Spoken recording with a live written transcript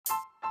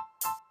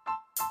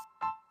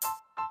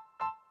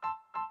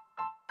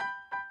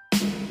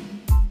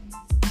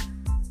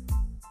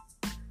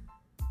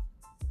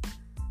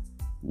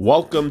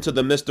Welcome to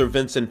the Mr.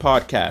 Vincent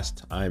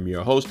podcast. I'm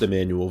your host,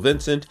 Emmanuel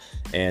Vincent,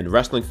 and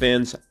wrestling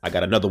fans, I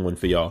got another one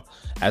for y'all.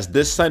 As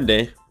this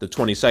Sunday, the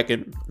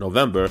 22nd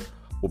November,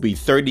 will be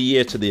 30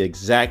 years to the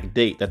exact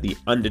date that The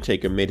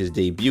Undertaker made his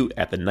debut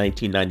at the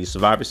 1990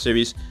 Survivor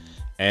Series.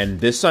 And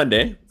this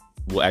Sunday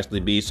will actually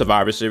be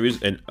Survivor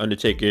Series, and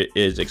Undertaker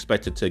is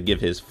expected to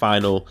give his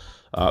final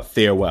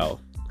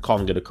farewell,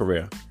 calling it a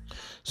career.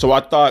 So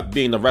I thought,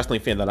 being the wrestling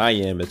fan that I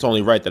am, it's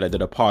only right that I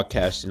did a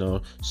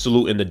podcast,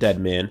 saluting the dead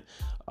man.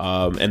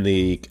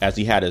 As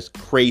he had his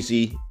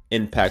crazy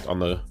impact on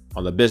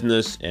the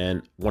business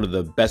and one of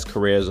the best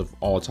careers of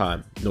all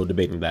time, no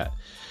debating that.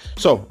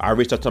 So I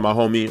reached out to my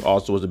homie,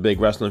 also was a big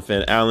wrestling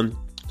fan, Alan,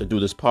 to do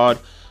this pod.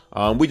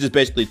 We just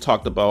basically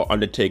talked about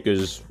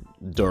Undertaker's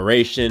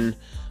duration,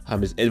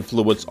 his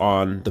influence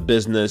on the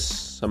business,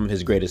 some of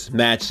his greatest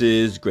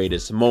matches,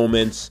 greatest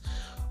moments,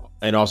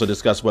 and also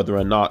discussed whether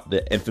or not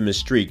the infamous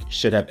streak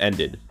should have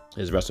ended,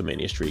 his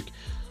WrestleMania streak.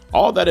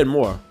 All that and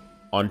more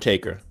on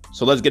Taker.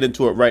 So let's get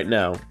into it right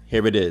now.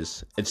 Here it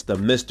is. It's the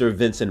Mr.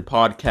 Vincent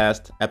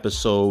Podcast,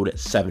 episode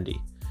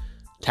 70.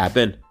 Tap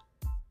in.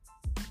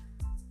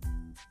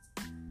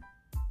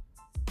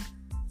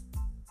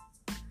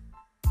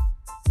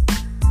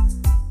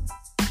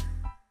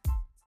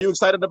 You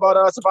excited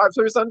about Survivor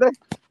Series Sunday?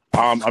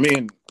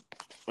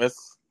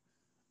 It's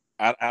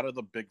out of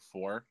the big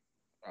four.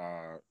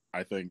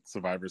 I think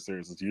Survivor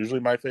Series is usually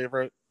my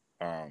favorite,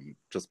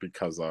 just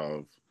because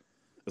of,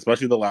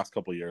 especially the last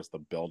couple of years, the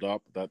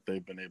build-up that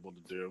they've been able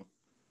to do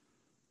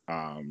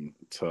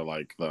to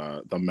like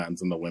the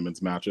men's and the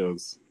women's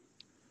matches.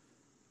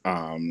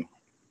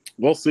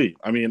 We'll see.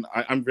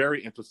 I'm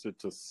very interested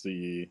to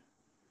see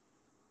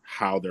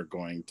how they're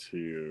going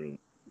to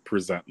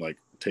present like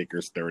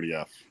Taker's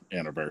 30th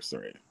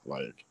anniversary.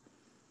 Like,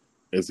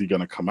 is he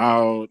going to come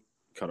out,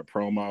 cut a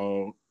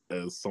promo?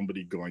 Is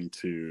somebody going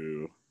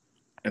to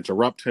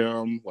interrupt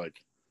him?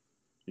 Like,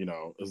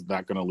 is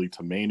that going to lead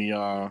to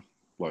Mania?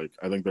 Like,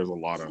 I think there's a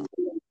lot of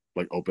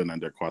like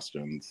open-ended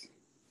questions.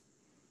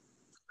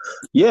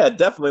 Yeah,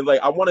 definitely.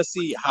 Like, I want to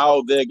see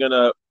how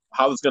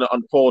it's gonna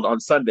unfold on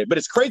Sunday. But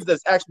it's crazy that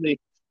it's actually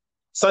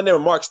Sunday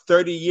marks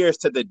 30 years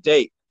to the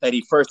date that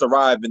he first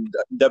arrived in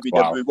WWE.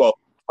 Wow. Well,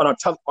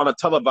 on a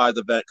televised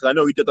event, because I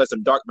know he did like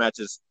some dark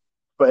matches,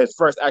 but his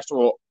first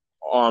actual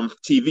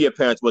TV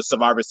appearance was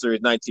Survivor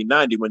Series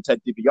 1990 when Ted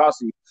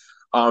DiBiase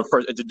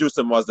first introduced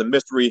him as the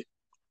mystery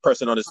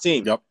person on his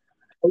team. Yep.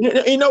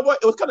 You know what?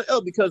 It was kind of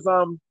ill because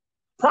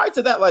prior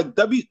to that, like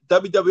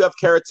WWF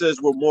characters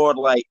were more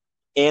like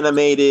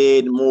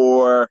animated,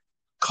 more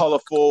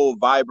colorful,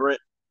 vibrant.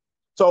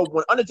 So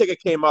when Undertaker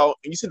came out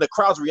and you see the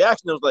crowd's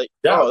reaction, it was like,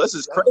 "Oh, this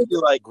is crazy!"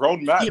 Like,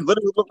 grown men, he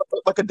literally looked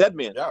like a dead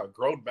man. Yeah,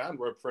 grown men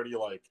were pretty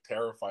like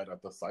terrified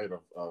at the sight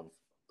of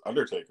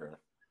Undertaker.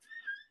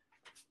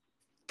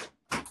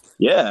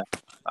 Yeah,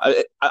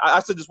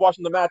 I said just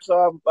watching the match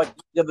like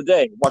the other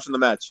day,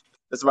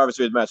 the Survivor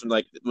Series match, and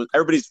like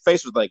everybody's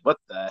face was like, "What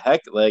the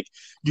heck?" Like,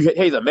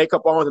 the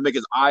makeup on to make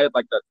his eyes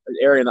like the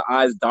area in the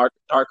eyes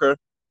darker.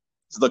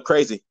 It looked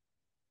crazy.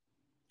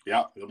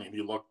 Yeah,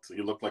 he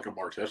looked like a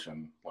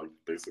mortician, like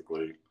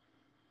basically,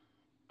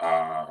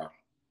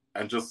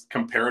 and just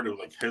compared to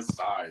like his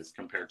size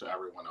compared to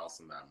everyone else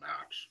in that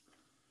match,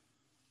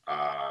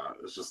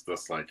 it's just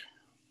this like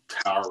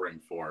towering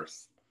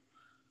force.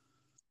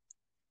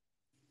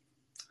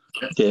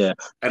 Yeah,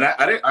 and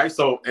I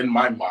so in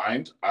my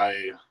mind,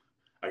 I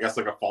guess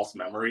like a false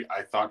memory,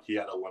 I thought he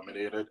had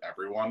eliminated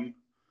everyone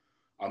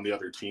on the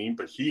other team,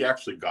 but he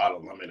actually got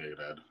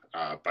eliminated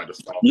by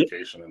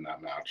disqualification in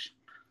that match.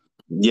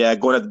 Yeah,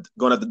 going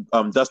at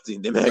the Dusty,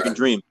 the American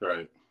Dream.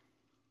 Right.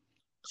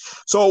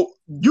 So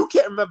you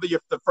can't remember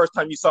the first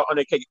time you saw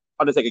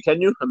Undertaker,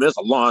 can you? I mean, it's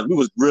a long. He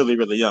was really,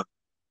 really young.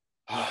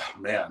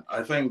 Man,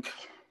 I think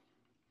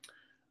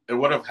it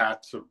would have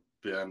had to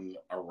been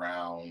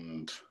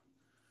around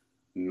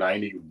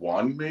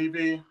 91,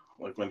 maybe,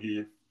 like when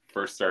he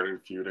first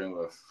started feuding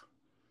with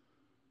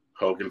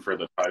Hogan for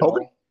the title.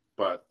 Hogan?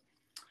 But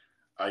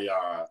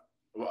a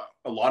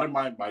lot of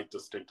my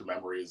distinct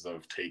memories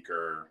of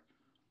Taker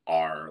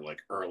are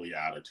like early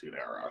Attitude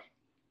Era.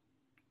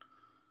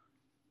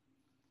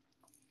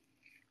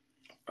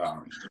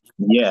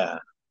 Yeah,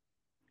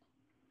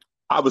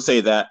 I would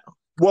say that.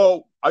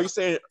 Well, are you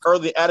saying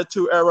early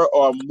Attitude Era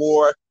or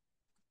more?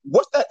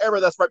 What's that era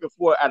that's right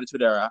before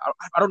Attitude Era?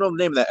 I don't know the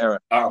name of that era.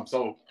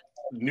 So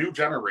New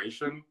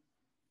Generation.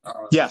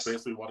 Yes,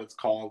 basically what it's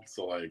called.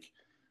 So like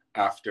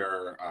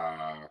after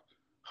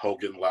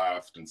Hogan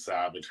left and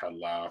Savage had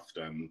left,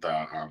 and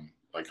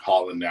like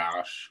Hall and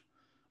Nash,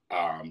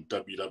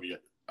 WWF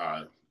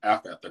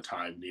at the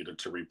time needed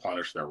to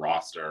replenish their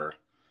roster,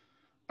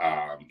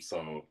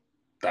 so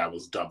that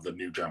was dubbed the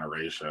New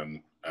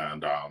Generation,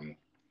 and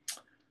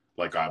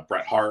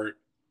Bret Hart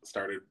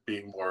started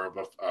being more of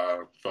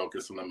a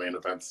focus in the main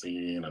event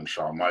scene, and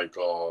Shawn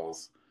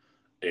Michaels,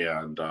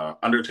 and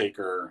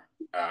Undertaker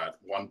at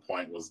one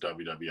point was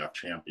WWF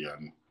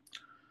champion,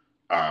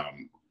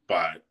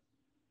 but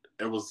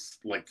it was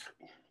like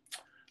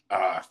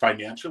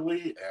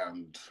financially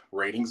and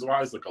ratings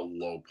wise like a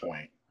low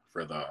point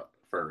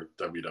for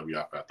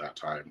WWF at that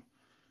time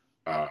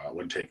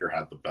when Taker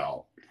had the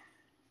belt.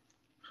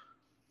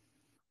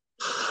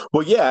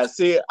 Well, yeah.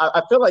 See,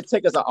 I feel like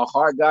Taker's a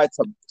hard guy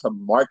to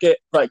market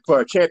like for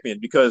a champion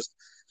because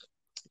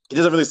he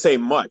doesn't really say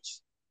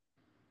much,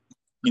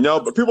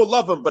 But people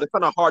love him, but it's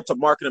kind of hard to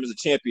market him as a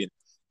champion.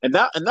 And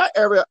that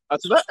era,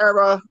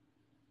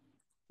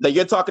 that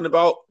you're talking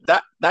about,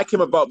 that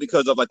came about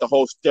because of like the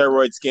whole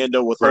steroid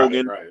scandal with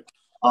Hogan. Right.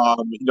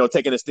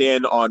 Taking a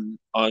stand on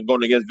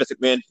going against Vince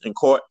McMahon in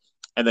court,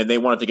 and then they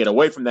wanted to get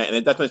away from that, and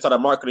they definitely started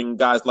marketing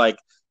guys like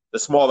the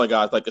smaller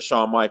guys like the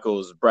Shawn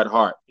Michaels, Bret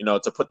Hart,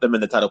 to put them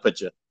in the title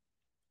picture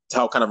to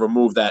help kind of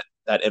remove that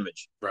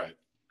image. Right.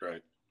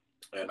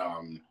 And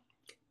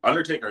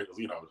Undertaker is,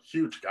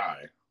 huge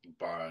guy,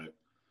 but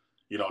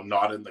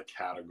not in the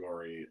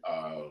category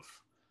of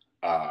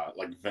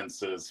like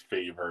Vince's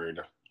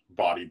favored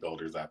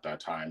bodybuilders at that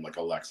time, like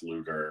a Lex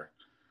Luger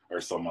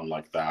or someone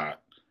like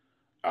that.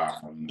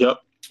 Yep.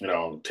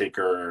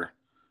 Taker,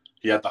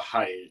 he had the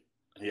height,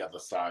 he had the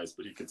size,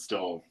 but he could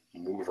still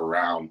move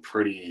around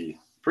pretty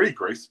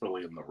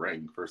gracefully in the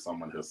ring for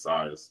someone his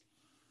size.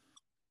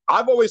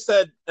 I've always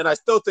said, and I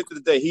still think to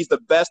the day, he's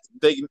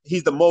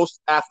the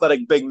most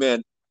athletic big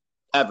man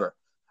ever.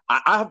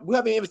 We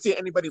haven't even seen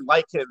anybody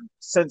like him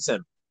since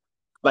him.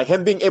 Like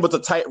him being able to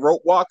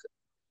tightrope walk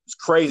is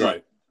crazy.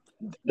 Right.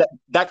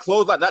 That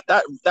clothesline,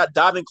 that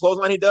diving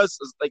clothesline he does,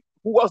 is like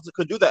who else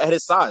could do that at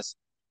his size?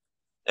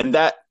 And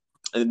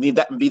be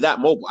that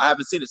mobile. I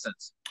haven't seen it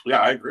since. Yeah,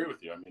 I agree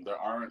with you. I mean, there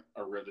aren't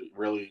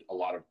really a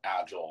lot of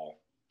agile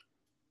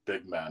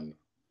big men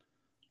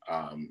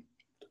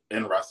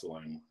in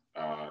wrestling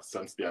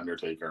since The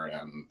Undertaker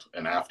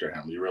and after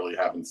him. You really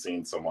haven't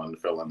seen someone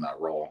fill in that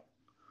role.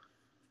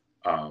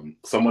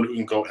 Someone who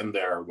can go in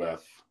there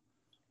with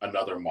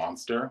another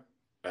monster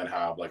and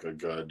have like a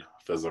good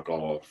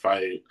physical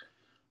fight.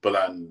 But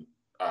then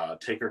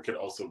Taker could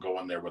also go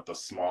in there with a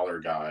smaller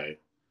guy,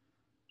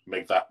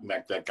 make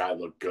that guy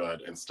look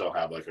good, and still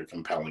have like a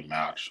compelling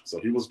match. So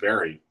he was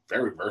very,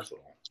 very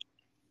versatile.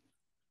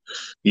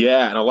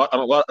 Yeah, and a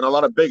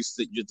lot of bigs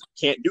that you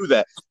can't do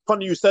that.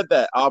 Funny you said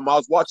that. I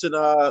was watching.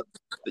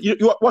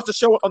 You watched the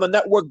show on the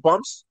network,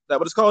 Bumps? Is that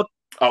what it's called?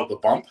 Oh, The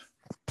Bump.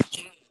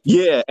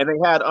 Yeah, and they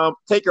had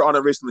Taker on it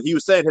recently. He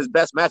was saying his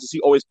best matches he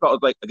always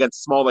felt like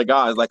against smaller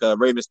guys like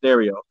Rey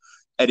Mysterio,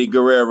 Eddie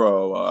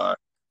Guerrero.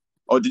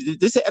 Did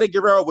they say Eddie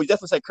Guerrero? We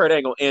definitely said Kurt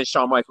Angle and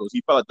Shawn Michaels.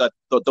 He felt like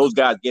those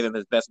guys gave him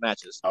his best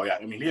matches. Oh yeah,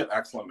 I mean he had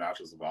excellent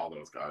matches with all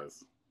those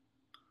guys.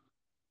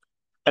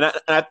 And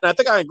I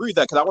think I agree with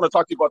that because I want to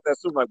talk to you about that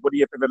soon. Like, what are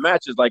your favorite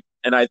matches? Like,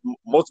 and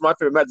most of my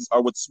favorite matches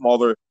are with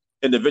smaller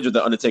individuals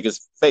that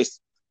Undertaker's faced.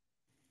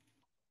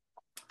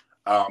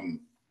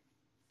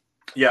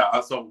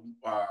 Yeah. So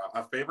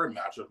a favorite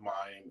match of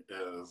mine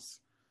is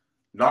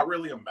not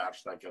really a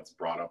match that gets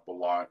brought up a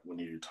lot when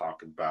you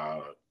talk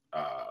about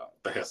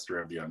the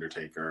history of The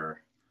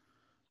Undertaker,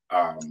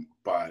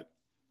 but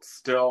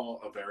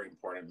still a very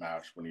important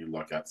match when you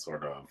look at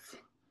sort of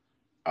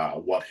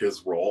what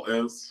his role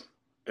is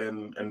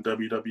in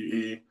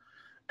WWE,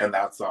 and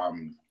that's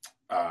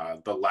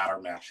the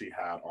ladder match he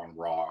had on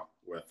Raw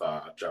with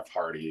Jeff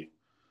Hardy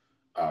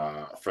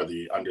for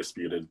the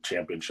Undisputed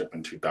Championship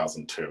in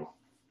 2002.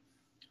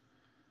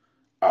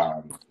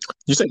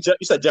 You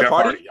said Jeff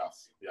Hardy?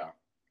 Yes. Yeah.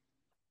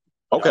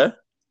 Okay. Yeah.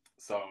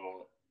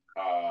 So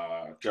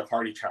Jeff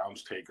Hardy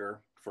challenged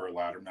Taker for a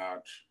ladder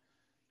match,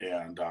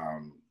 and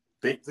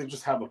they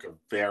just have like a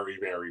very,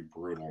 very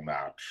brutal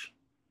match.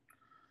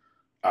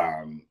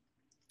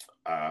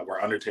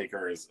 Where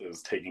Undertaker is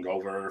taking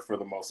over for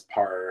the most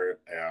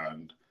part,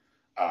 and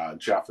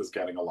Jeff is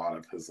getting a lot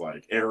of his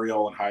like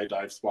aerial and high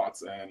dive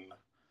spots in.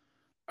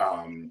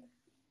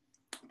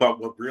 But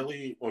what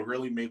really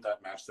made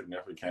that match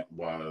significant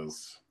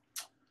was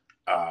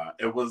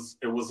it was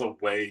a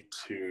way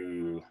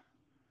to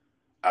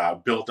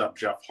build up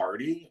Jeff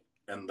Hardy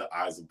in the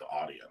eyes of the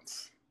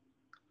audience.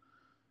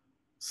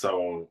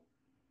 So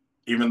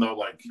even though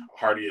like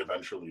Hardy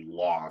eventually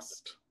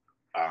lost,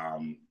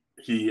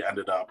 he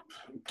ended up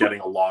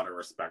getting a lot of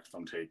respect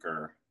from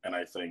Taker, and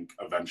I think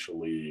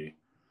eventually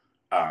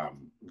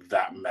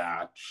that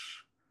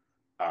match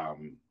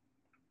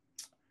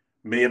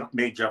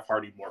made Jeff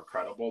Hardy more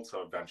credible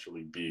to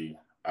eventually be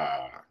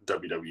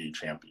WWE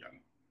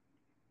champion.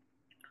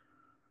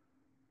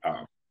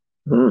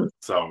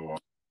 So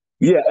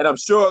yeah, and I'm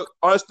sure,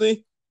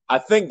 honestly, I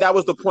think that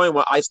was the point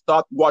when I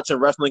stopped watching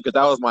wrestling because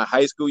that was my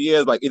high school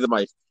years, like either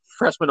my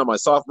freshman or my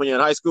sophomore year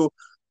in high school.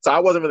 So I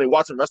wasn't really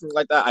watching wrestling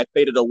like that. I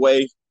faded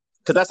away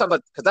because that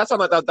sounded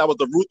like that was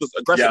the Ruthless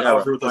Aggression era. Yeah, that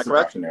was Ruthless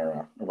Aggression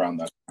era around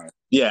that time.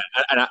 Yeah,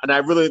 and I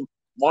really,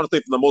 honestly,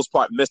 for the most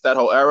part, missed that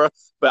whole era.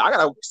 But I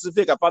gotta see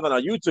if I find that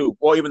on YouTube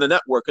or even the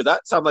network because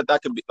that sounds like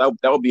that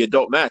would be a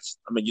dope match.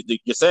 I mean,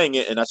 you're saying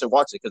it, and I should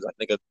watch it because I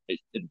think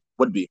it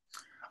would be.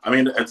 I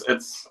mean,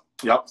 it's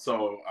yep.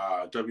 So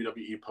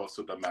WWE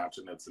posted the match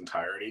in its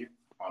entirety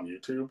on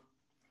YouTube.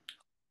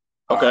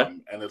 Okay,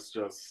 and it's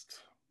just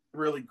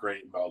really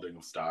great melding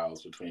of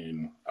styles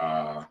between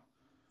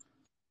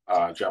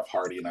Jeff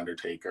Hardy and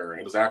Undertaker.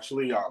 It was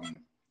actually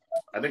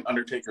I think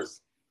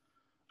Undertaker's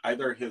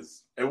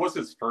it was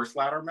his first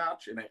ladder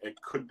match, and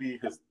it could be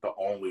the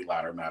only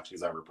ladder match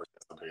he's ever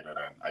participated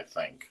in, I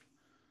think.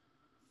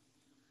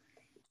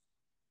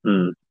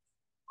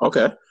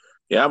 Okay.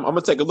 Yeah, I'm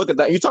gonna take a look at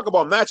that. You talk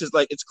about matches,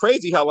 like it's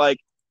crazy how like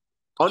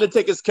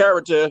Undertaker's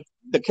character,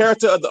 the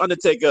character of the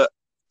Undertaker,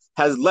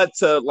 has led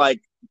to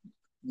like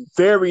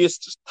various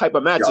type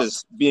of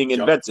matches being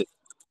invented.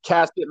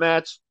 Casket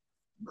match,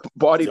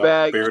 body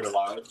bag. Buried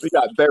Alive. We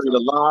got Buried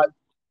Alive.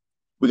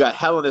 We got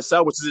Hell in a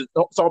Cell, which is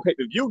it's on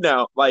pay-per-view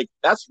now. Like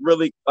that's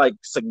really like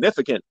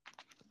significant.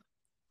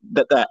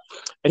 That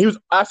and he was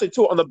actually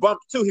too on the bump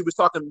too. He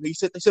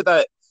said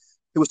that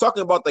he was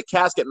talking about the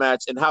casket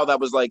match and how that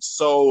was like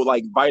so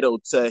like vital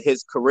to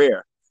his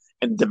career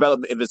and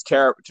development of his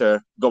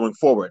character going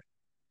forward.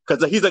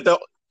 Because he's like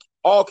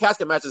all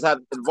casket matches have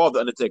involved the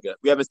Undertaker.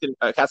 We haven't seen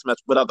a casket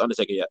match without the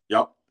Undertaker yet.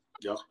 Yep.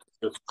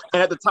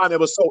 And at the time, it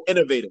was so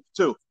innovative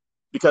too,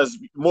 because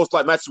most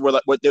like matches were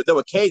like there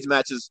were cage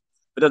matches,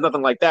 but there's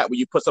nothing like that where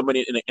you put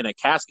somebody in a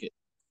casket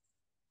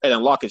and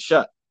then lock it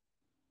shut.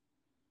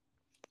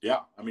 Yeah,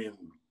 I mean,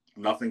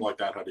 nothing like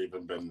that had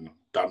even been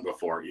done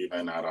before,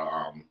 even at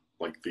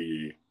like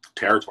the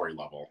territory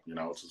level. You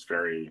know, it's just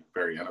very,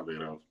 very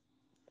innovative.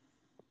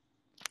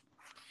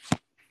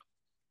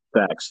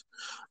 Facts.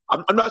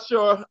 I'm not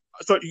sure.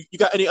 So you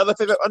got any other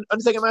favorite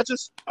Undertaker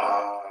matches?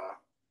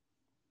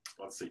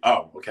 Let's see.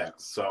 Oh, okay.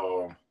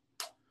 So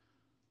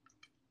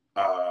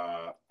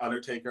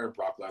Undertaker,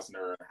 Brock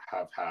Lesnar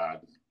have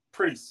had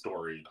pretty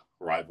storied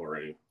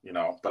rivalry, you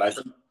know. But I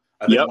think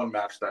one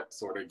match that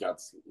sort of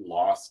gets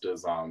lost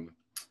is I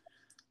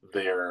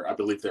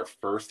believe their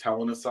first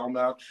Hell in a Cell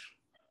match.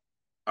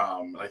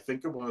 I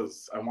think it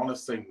was, I want to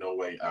say No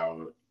Way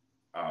Out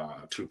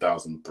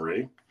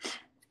 2003.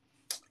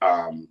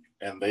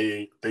 And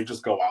they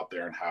just go out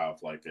there and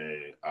have like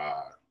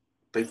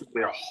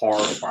basically a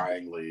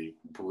horrifyingly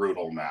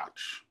brutal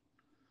match.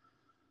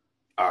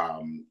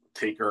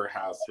 Taker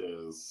has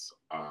his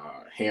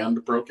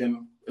hand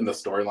broken in the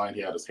storyline.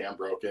 He had his hand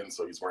broken,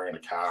 so he's wearing a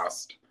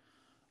cast.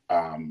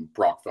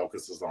 Brock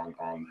focuses on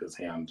his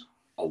hand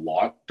a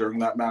lot during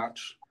that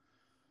match.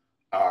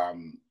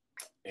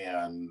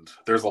 And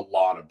there's a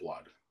lot of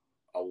blood.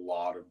 A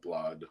lot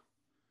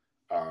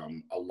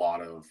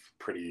of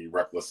pretty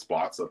reckless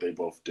spots that they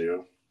both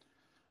do.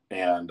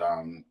 And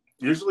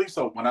usually,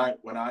 so when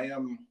I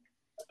am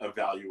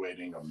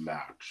evaluating a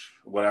match,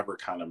 whatever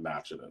kind of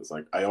match it is,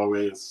 like I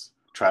always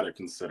try to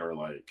consider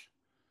like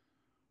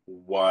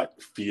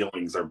what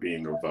feelings are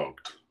being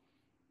evoked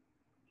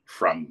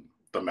from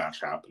the match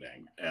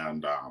happening.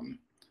 And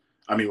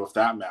I mean, with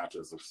that match,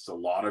 it's just a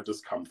lot of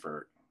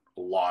discomfort.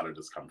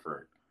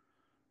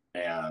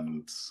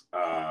 And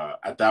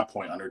at that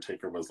point,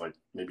 Undertaker was like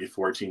maybe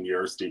 14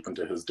 years deep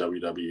into his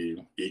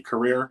WWE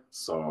career.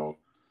 So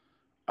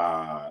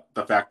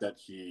the fact that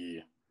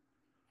he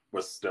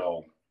was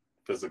still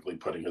physically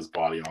putting his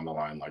body on the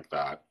line like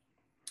that.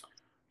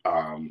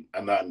 And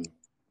then,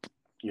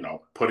 you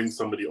know, putting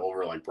somebody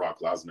over like Brock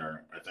Lesnar,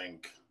 I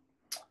think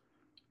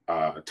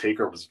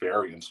Taker was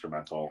very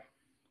instrumental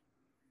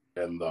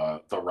in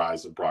the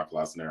rise of Brock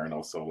Lesnar, and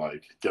also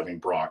like giving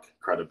Brock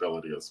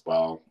credibility as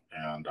well.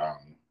 And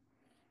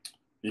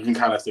you can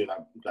kind of say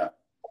that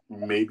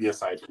maybe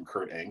aside from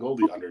Kurt Angle,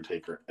 the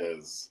Undertaker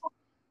is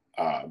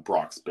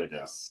Brock's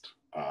biggest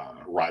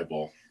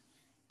rival.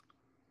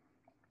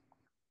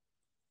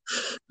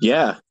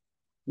 Yeah,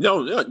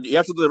 no, you're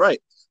absolutely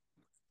right.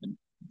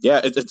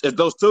 Yeah, it's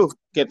those two.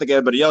 Can't think of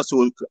anybody else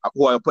who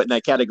I put in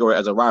that category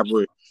as a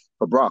rivalry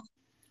for Brock.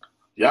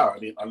 Yeah, I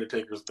mean,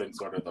 Undertaker's been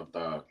sort of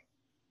the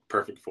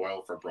perfect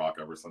foil for Brock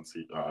ever since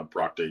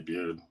Brock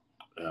debuted,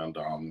 and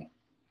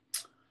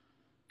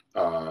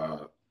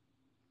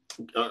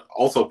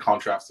also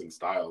contrasting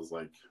styles.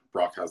 Like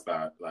Brock has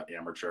that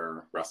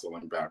amateur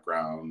wrestling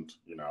background.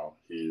 You know,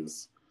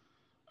 he's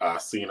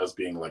seen as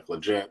being like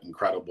legit,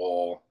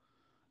 incredible,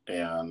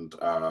 and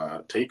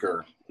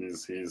Taker,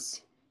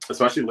 he's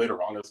especially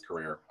later on in his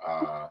career,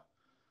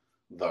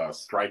 the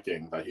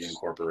striking that he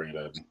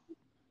incorporated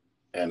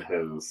in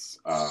his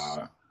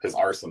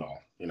arsenal.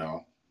 You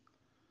know,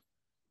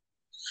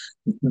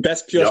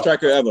 best pure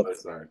striker ever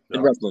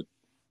in wrestling.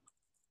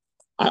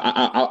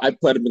 I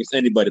put him against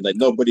anybody. Like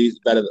nobody's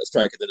better at a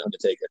striker than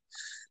Undertaker.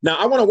 Now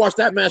I want to watch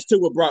that match too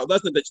with Brock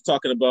Lesnar that you're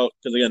talking about,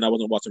 because again I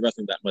wasn't watching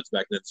wrestling that much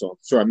back then, so I'm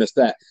sure I missed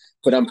that.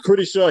 But I'm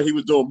pretty sure he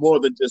was doing more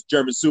than just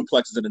German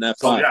suplexes in an F5.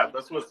 Oh yeah,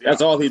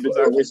 that's all he'd been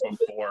doing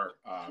before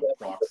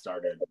Brock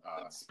started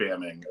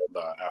spamming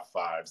the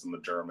F5s and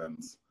the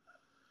Germans.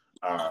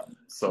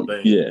 So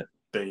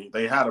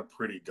they had a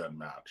pretty good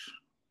match,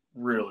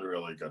 really,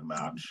 really good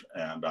match,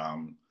 and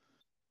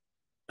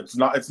it's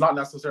not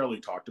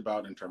necessarily talked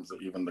about in terms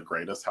of even the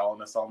greatest Hell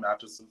in a Cell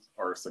matches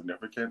or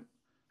significant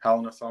Hell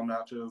in a Cell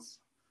matches,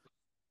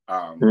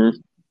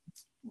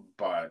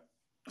 but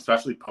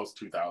especially post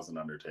 2000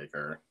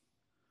 Undertaker,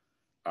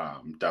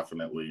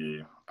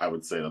 definitely I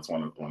would say that's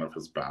one of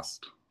his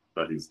best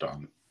that he's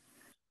done.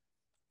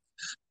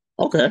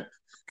 Okay,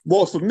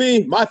 well for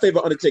me, my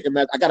favorite Undertaker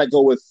match, I gotta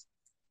go with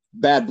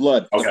Bad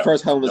Blood, Okay. the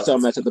first Hell in a Cell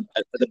match at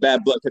the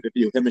Bad Blood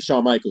pay-per-view, him and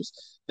Shawn Michaels.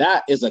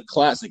 That is a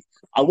classic.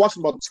 I watched it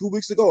about 2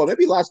 weeks ago, or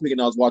maybe last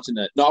weekend I was watching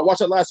that. No, I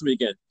watched it last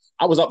weekend.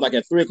 I was up like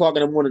at 3 o'clock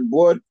in the morning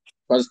bored.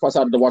 I just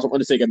decided to watch some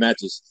Undertaker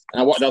matches.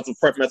 And that was the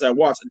first match I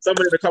watched. And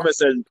somebody in the comments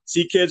said,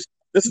 see, kids,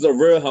 this is a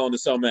real Hell in a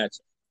Cell match.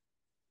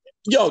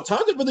 Yo,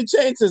 times have really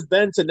changed since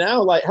then to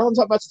now. Like, Hell in a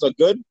Cell matches are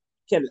good.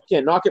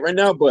 Can't knock it right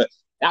now, but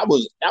that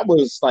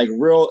was like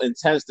real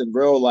intense and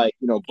real, like,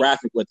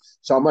 graphic with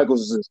Shawn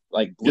Michaels is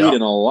like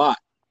bleeding a lot.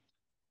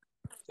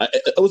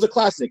 It was a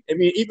classic. I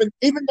mean,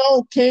 even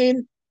though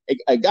Kane,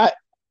 it got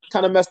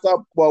kind of messed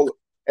up. Well,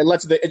 it led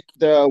to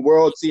the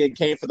world seeing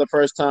Kane for the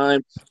first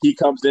time. He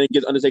comes in,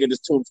 gives Undertaker this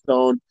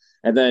tombstone,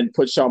 and then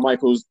covers Shawn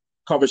Michaels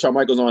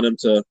on him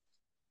to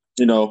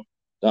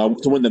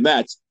win the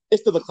match.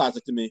 It's still a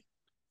classic to me.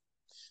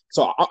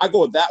 So I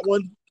go with that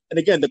one. And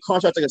again, the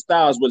contrast of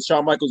styles with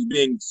Shawn Michaels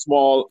being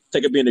small,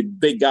 Taker being a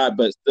big guy,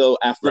 but still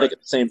athletic at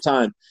the same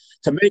time,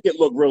 to make it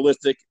look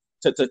realistic,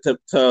 to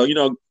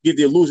give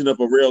the illusion of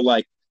a real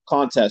like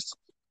contest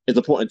is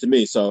important to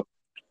me. So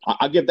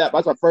I give that.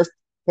 That's my first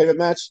favorite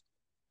match.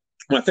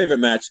 My favorite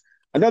match.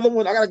 Another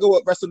one, I gotta go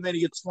with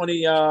WrestleMania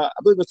 20. I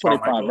believe it was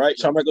 25, right?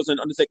 Yeah. Shawn Michaels and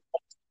Undertaker.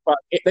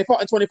 They fought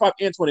in 25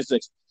 and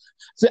 26.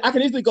 So I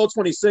can easily go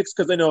 26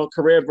 because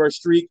career versus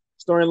streak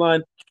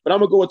storyline, but I'm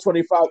gonna go with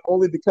 25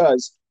 only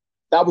because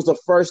that was the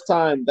first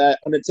time that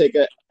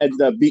Undertaker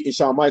ended up beating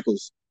Shawn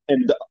Michaels,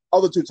 and the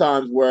other 2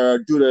 times were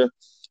due to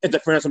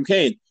interference from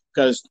Kane.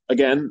 Because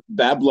again,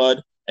 Bad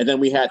Blood, and then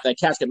we had that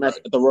casket match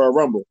at the Royal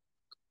Rumble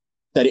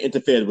that he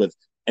interfered with,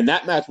 and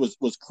that match was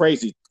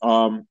crazy.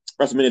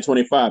 WrestleMania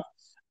 25.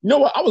 You know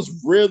what? I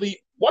was really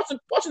watching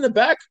the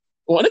back.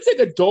 Well,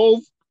 Undertaker dove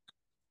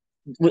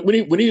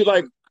when he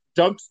like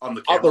jumped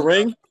out the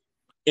ring,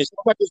 and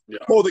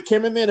pulled the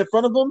cameraman in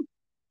front of him.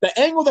 The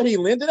angle that he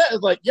landed at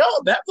is like, yo,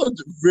 that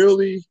looked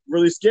really,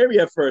 really scary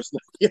at first.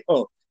 Like,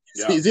 yo,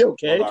 is he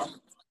okay?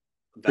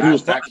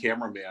 That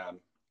cameraman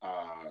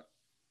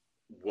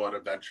would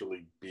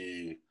eventually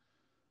be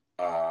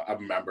a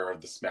member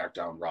of the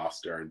SmackDown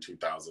roster in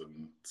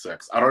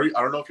 2006. I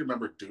don't know if you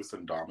remember Deuce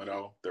and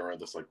Domino. They were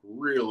this like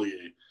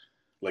really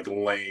like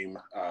lame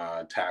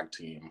tag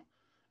team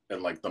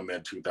in like the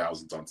mid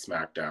 2000s on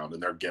SmackDown,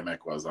 and their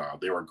gimmick was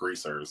they were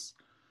greasers.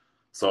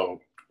 So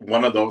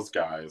one of those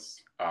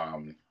guys,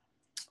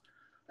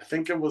 I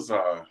think it was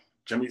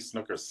Jimmy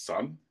Snuka's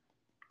son,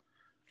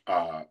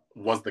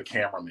 was the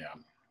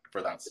cameraman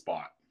for that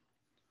spot.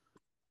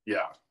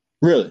 Yeah.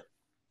 Really?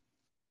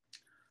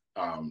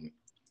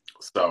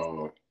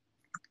 So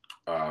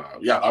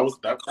that was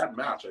that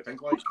match. I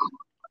think like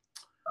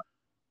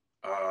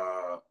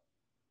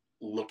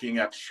looking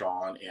at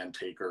Shawn and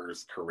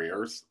Taker's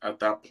careers at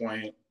that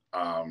point,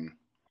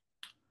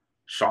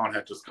 Shawn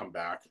had just come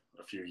back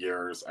a few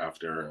years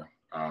after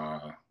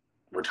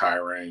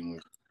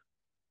retiring,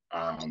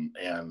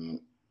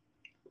 and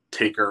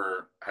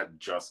Taker had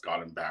just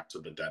gotten back to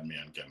the dead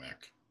man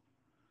gimmick.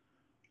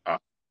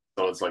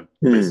 So it's like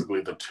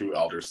basically the 2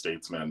 elder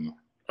statesmen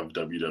of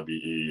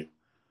WWE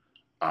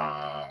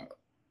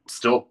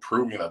still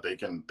proving that they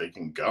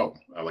can go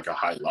at like a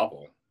high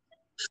level.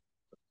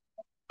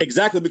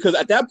 Exactly, because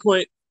at that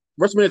point,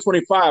 WrestleMania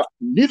 25,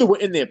 neither were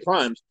in their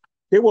primes.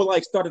 They were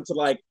like starting to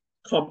like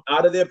come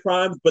out of their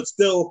primes, but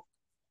still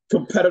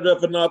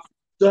competitive enough,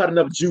 still had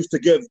enough juice to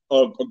give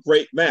a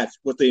great match.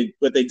 What they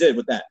did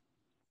with that.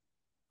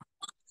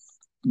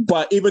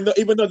 But even though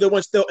they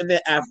weren't still in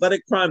their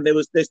athletic prime, they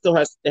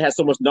had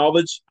so much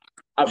knowledge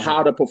of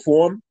how to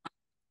perform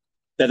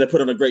that they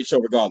put on a great show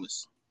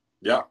regardless.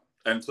 Yeah,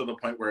 and to the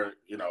point where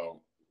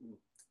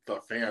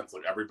the fans,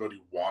 like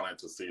everybody, wanted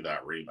to see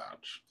that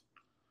rematch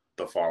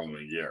the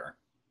following year.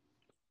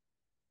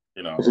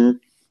 And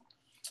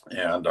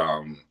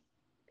I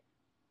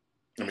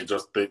mean,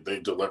 just they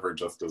delivered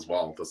just as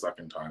well the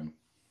second time.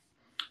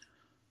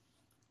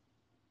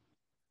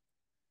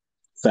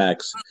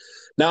 Facts.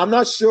 Now, I'm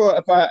not sure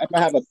if I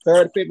have a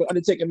third favorite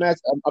Undertaker match.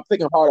 I'm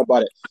thinking hard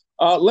about it.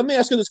 Let me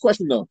ask you this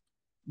question, though.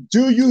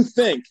 Do you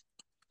think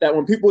that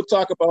when people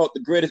talk about the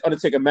greatest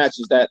Undertaker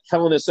matches, that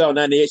Hell in a Cell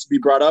 98 should be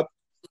brought up?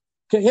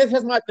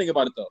 Here's my thing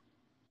about it, though.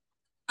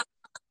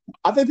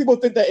 I think people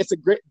think that it's a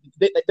great –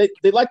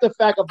 they like the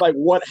fact of, like,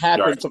 what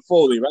happened to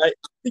Foley, right?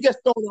 He gets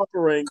thrown off the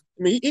ring.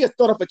 I mean, he gets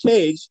thrown off a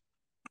cage,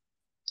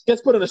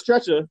 gets put in a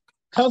stretcher,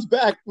 comes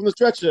back from the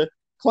stretcher,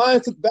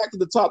 climbs back to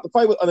the top to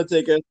fight with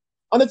Undertaker.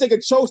 Undertaker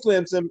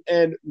chokeslams him,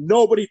 and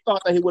nobody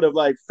thought that he would have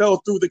like fell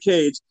through the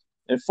cage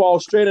and fall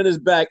straight on his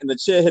back, and the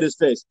chair hit his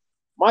face.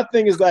 My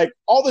thing is like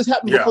all this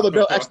happened before the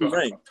bell actually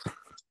rang.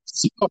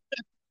 So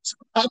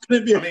how can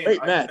it be a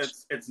great match?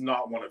 It's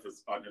not one of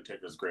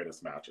Undertaker's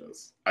greatest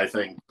matches. I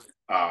think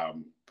I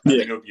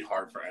think it would be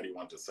hard for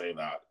anyone to say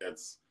that.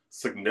 It's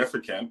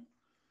significant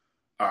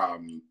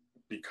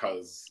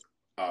because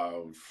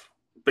of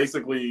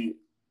basically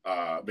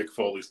Mick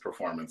Foley's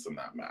performance in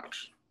that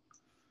match.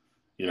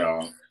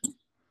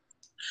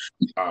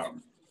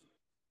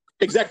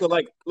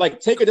 Exactly. Like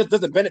Taker just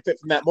doesn't benefit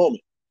from that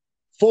moment.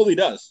 Foley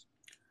does.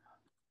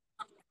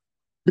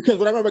 Because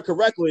when I remember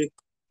correctly,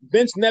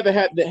 Vince never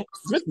had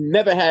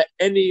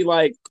any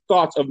like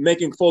thoughts of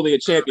making Foley a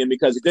champion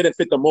because it didn't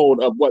fit the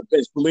mold of what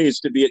Vince believes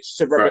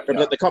should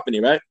represent the company,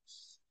 right?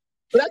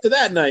 But after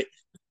that night,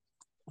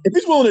 if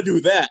he's willing to do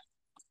that,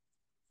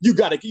 you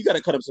gotta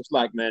cut him some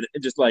slack, man,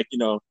 and just like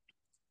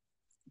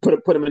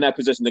put him in that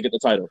position to get the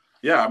title.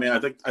 Yeah, I mean, I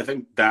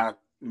think that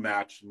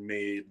match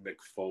made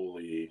Mick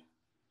Foley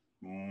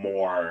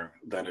more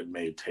than it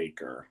made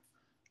Taker.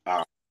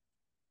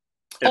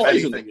 If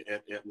anything,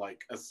 it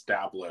like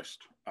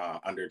established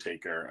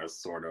Undertaker as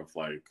sort of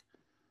like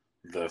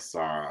this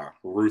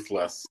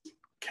ruthless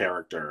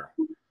character,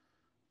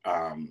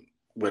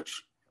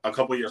 which a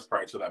couple years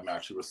prior to that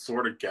match he was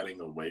sort of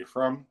getting away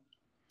from,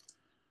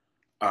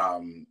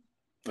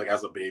 like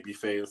as a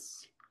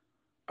babyface.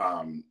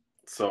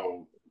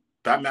 So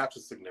that match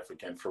is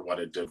significant for what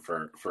it did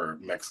for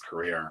Mick's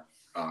career,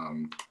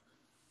 and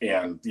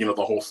the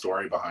whole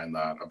story behind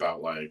that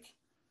about like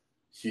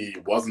he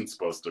wasn't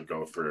supposed to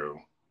go through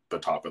the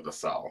top of the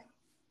cell,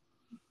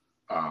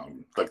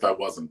 like that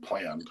wasn't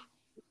planned,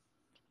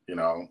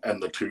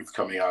 and the tooth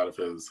coming out of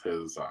his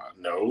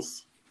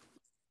nose.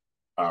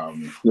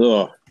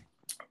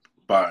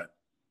 But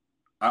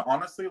I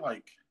honestly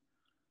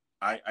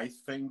I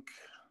think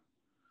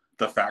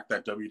the fact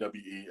that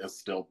WWE is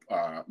still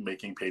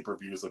making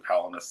pay-per-views of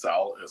Hell in a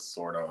Cell is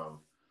sort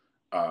of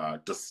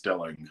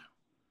distilling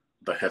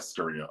the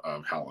history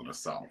of Hell in a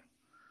Cell.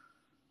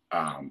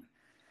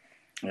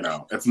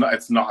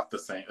 It's not the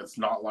same. It's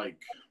not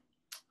like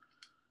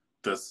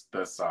this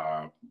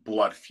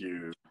blood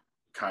feud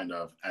kind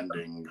of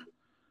ending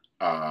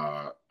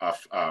a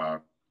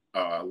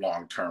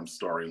long-term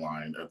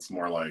storyline. It's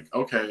more like,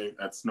 okay,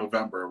 it's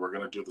November, we're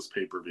gonna do this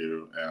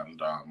pay-per-view,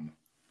 and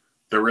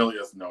there really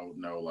is no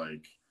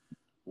like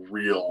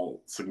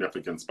real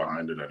significance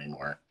behind it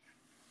anymore.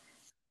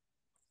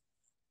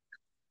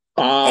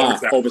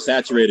 Exactly.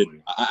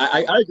 Oversaturated.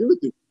 I agree with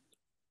you.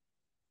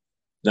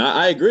 No,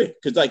 I agree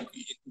because like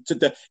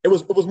it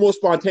was more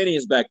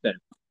spontaneous back then,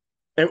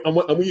 and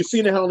when you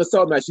seen the Hell in a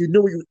Cell match, you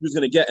knew what you was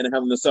going to get in a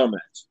Hell in a Cell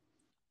match.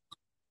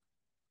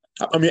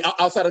 I mean,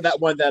 outside of that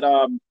one that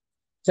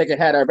Taker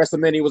had at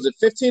WrestleMania, was it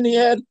 15 he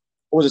had,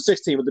 or was it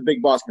 16 with the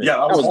Big Boss Man? Yeah,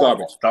 that was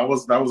garbage. That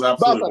was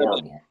absolutely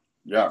horrible.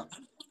 Yeah.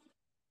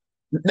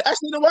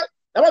 Actually, you know what?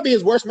 That might be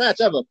his worst match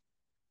ever.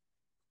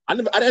 I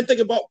didn't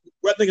think about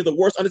what I think is the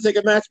worst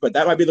Undertaker match, but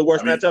that might be the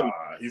worst match ever.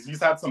 He's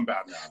had some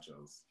bad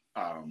matches.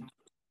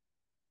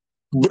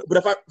 But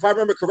if I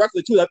remember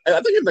correctly too, I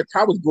think even the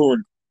crowd was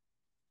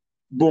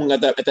booing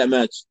at that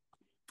match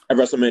at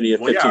WrestleMania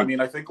 15. Well, yeah, I mean,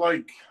 I think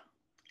like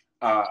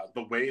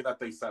the way that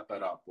they set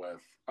that up with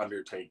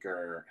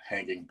Undertaker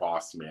hanging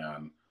Boss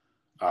Man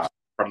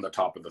from the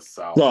top of the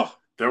cell,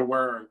 there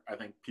were, I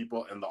think,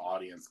 people in the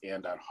audience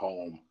and at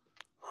home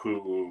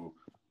who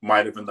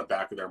might have in the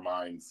back of their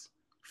minds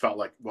felt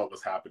like what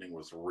was happening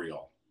was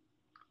real,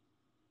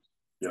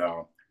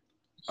 and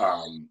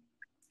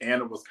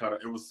it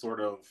was sort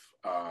of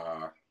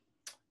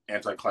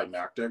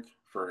anticlimactic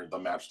for the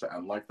match to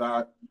end like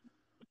that.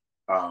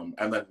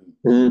 And then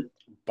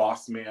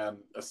Boss Man,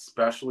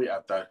 especially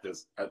at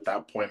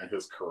that point in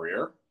his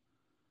career,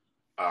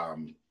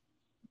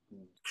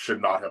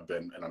 should not have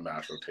been in a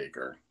match with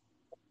Taker.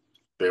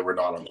 They were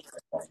not on the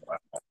same level.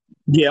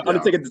 Yeah,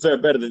 Undertaker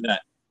deserved better than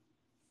that.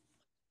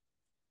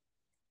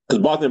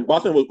 Because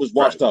Boss Man was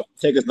washed up.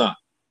 Taker's not.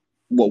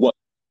 What?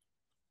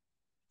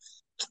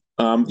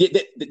 There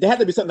had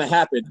to be something that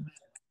happened,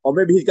 or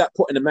maybe he got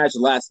put in the match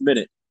last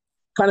minute,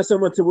 kind of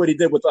similar to what he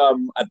did with I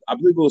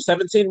believe it was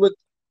 17 with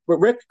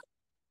Rick,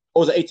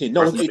 or was it 18?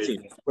 No, it was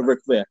 18 with Ric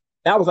Flair.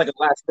 That was like a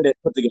last minute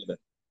put together,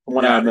 from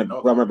what I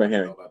remember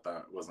hearing.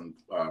 That wasn't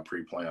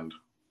pre-planned.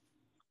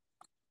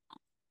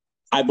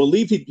 I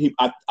believe he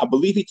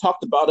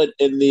talked about it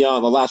in the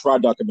Last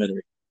Ride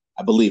documentary.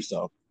 I believe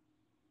so.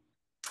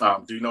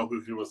 Do you know who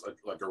he was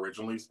like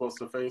originally supposed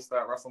to face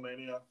that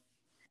WrestleMania?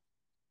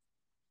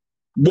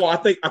 Well, I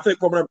think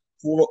from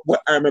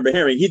what I remember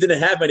hearing, he didn't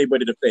have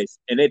anybody to face,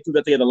 and they threw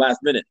that thing at the last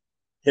minute,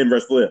 him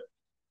versus Flair.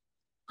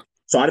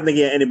 So I didn't think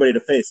he had anybody to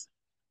face.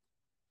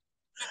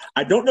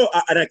 I don't know,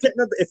 and I can't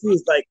remember if he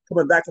was like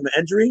coming back from an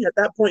injury at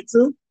that point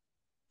too.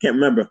 Can't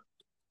remember,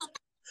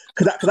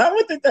 because I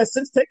only think that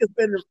since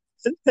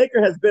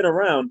Taker has been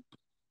around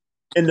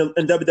in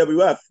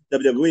WWF,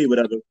 WWE,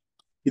 whatever,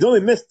 he's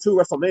only missed 2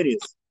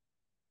 WrestleManias,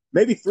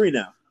 maybe 3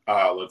 now.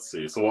 Let's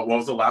see. So what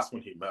was the last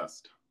one he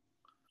missed?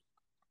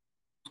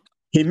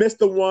 He missed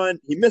the one.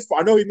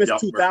 I know he missed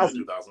 2000.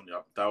 2000.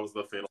 Yep, that was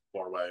the Fatal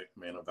 4-Way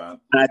main event.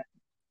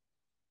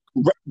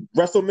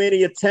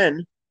 WrestleMania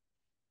 10,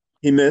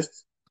 he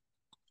missed.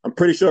 I'm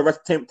pretty sure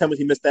WrestleMania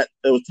he missed that.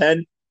 It was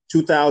 10,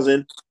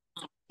 2000,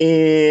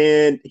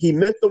 and he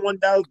missed the one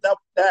that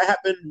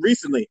happened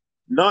recently.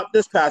 Not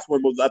this past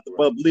one, but I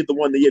believe the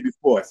one the year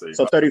before.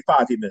 So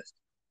 35 he missed.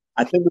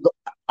 I think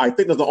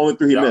that's the only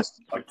 3 he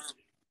missed.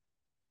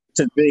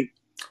 Since being.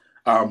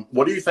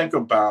 What do you think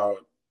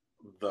about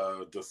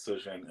the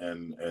decision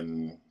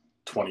in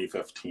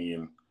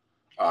 2015,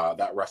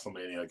 that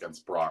WrestleMania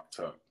against Brock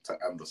to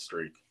end the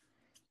streak?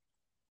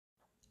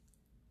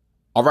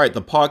 All right,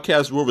 the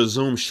podcast will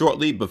resume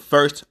shortly, but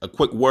first, a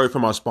quick word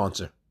from our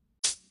sponsor.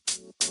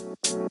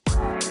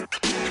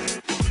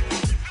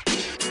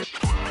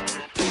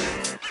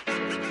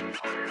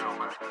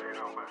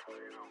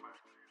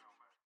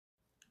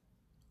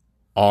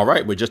 All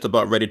right, we're just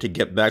about ready to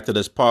get back to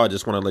this pod.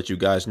 Just want to let you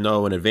guys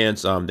know in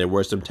advance, there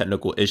were some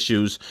technical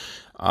issues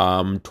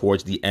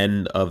towards the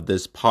end of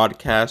this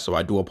podcast, so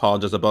I do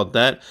apologize about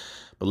that.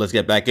 But let's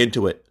get back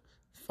into it.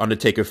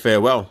 Undertaker,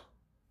 farewell.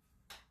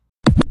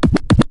 I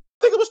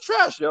think it was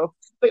trash, yo.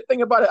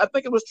 Think about it. I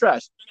think it was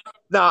trash.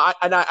 Now,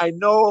 I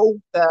know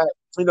that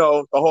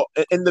the whole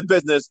in the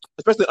business,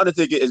 especially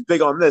Undertaker, is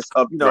big on this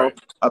of Right.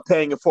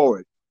 paying it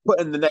forward,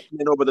 putting the next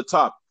man over the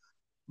top.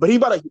 But he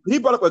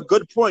brought up a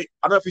good point.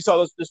 I don't know if you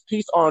saw this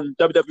piece on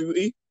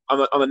WWE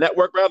on the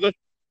network rather,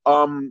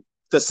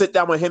 to sit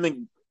down with him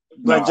and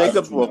Glenn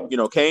Jacobs, well,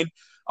 Kane,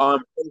 for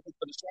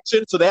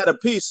the so they had a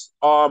piece.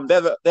 They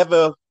have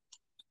a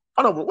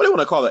I don't know what do you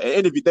want to call it, an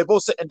interview. They're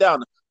both sitting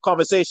down,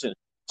 conversation,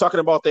 talking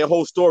about their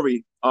whole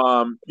story.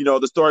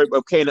 The story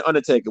of Kane and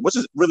Undertaker, which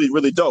is really,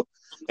 really dope.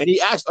 And he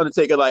asked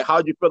Undertaker, like,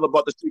 how do you feel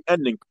about the streak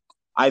ending?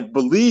 I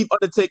believe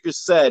Undertaker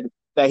said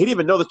that he didn't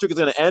even know the streak was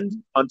going to end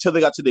until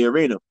they got to the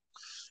arena.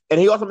 And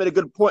he also made a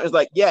good point. It's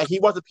like, yeah, he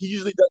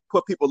usually does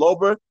put people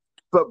over,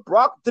 but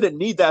Brock didn't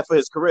need that for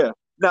his career.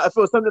 Now, if it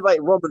was something like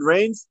Roman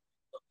Reigns,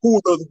 who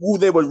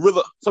they were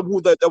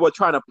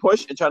trying to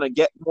push and trying to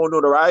get more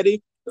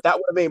notoriety, that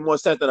would have made more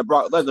sense than a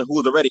Brock Lesnar who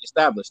was already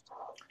established.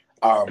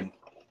 I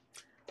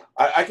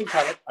can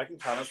kind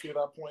of see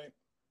that point.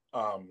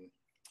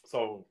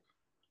 So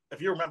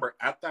if you remember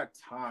at that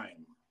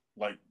time,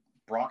 like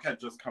Brock had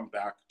just come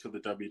back to the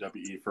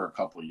WWE for a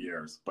couple of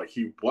years, but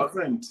he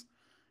wasn't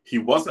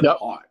Yep.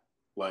 hot.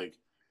 Like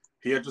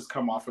he had just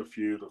come off a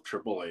feud of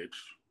Triple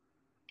H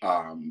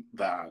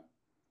that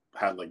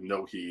had like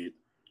no heat,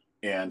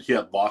 and he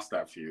had lost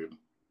that feud.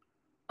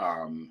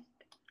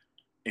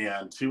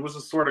 And he was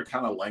just sort of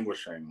kind of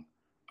languishing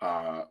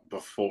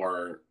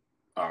before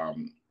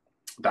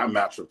that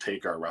match with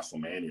Taker at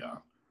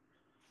WrestleMania.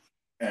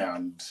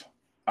 And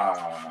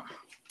I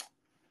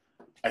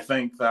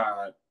think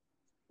that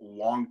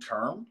long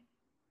term,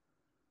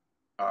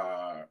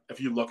 if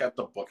you look at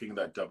the booking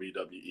that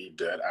WWE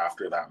did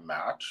after that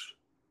match,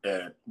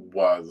 it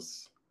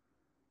was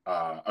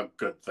a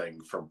good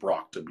thing for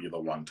Brock to be the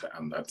one to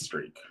end that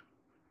streak.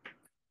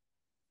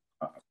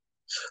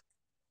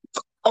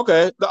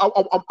 Okay,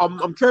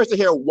 I'm curious to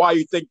hear why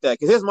you think that.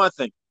 Because here's my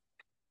thing.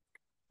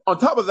 On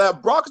top of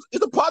that, Brock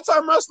is a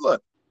part-time wrestler.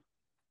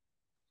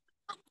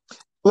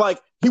 Like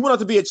he went on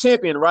to be a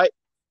champion, right?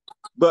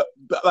 But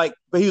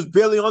he was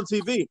barely on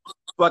TV.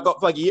 For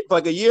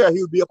like a year,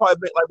 he would be probably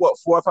make like what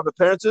 4 or 5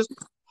 appearances.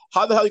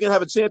 How the hell are you gonna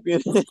have a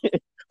champion, but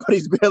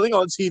he's barely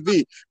on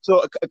TV?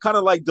 So it kind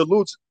of like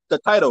dilutes the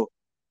title,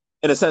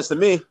 in a sense, to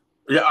me.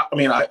 Yeah, I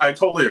mean, I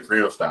totally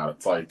agree with that.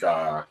 It's like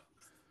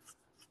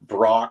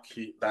Brock,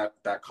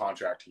 that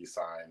contract he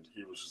signed,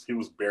 he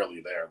was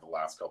barely there the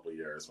last couple of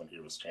years when he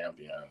was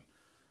champion.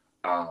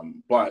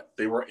 But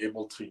they were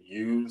able to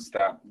use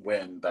that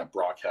win that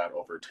Brock had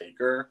over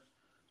Taker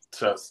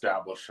to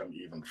establish him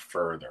even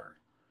further.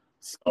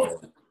 So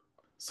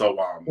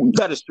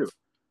that is true.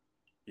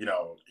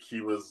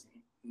 He was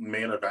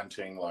main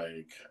eventing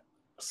like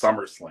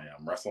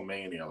SummerSlam,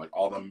 WrestleMania, like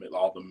all the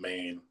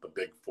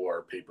big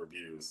 4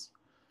 pay-per-views.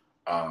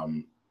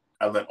 And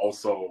then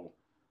also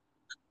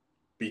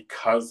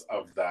because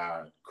of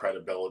that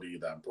credibility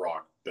that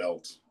Brock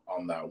built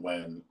on that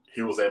win,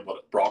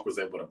 Brock was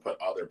able to put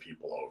other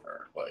people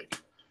over. Like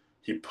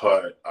he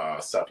put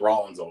Seth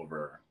Rollins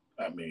over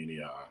at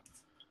Mania.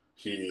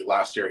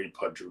 Last year he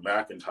put Drew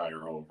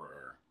McIntyre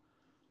over.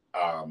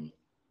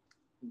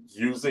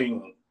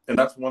 And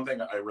that's one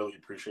thing I really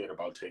appreciate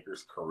about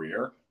Taker's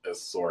career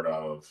is sort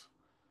of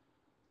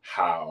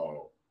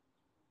how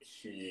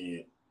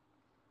he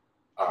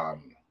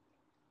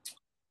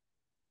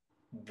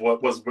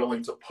was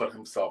willing to put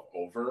himself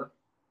over.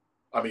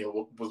 I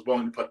mean, was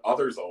willing to put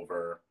others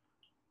over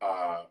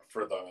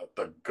for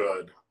the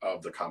good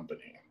of the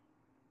company,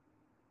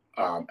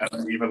 and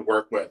even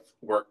work with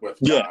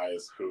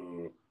guys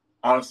who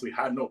honestly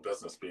had no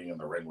business being in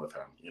the ring with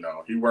him.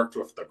 He worked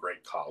with the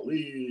great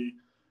Khali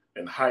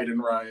and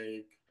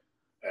Heidenreich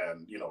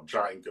and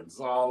Giant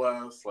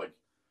Gonzalez, like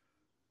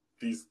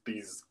these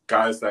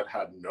guys that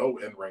had no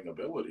in-ring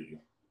ability.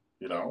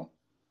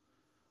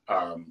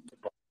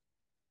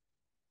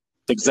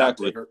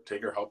 Exactly. Yeah,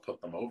 Taker helped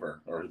put them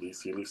over, or at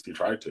least he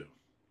tried to.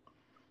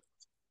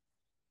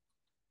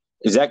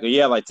 Exactly.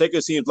 Yeah, like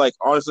Taker seems like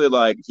honestly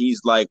like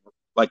he's like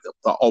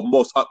the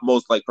almost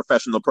utmost like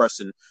professional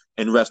person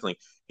in wrestling.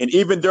 And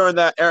even during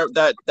that era,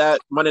 that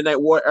Monday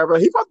Night War era,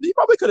 he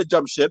probably could have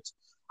jumped shipped.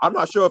 I'm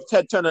not sure if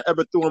Ted Turner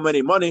ever threw him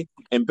any money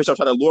and Bischoff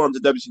tried to lure him to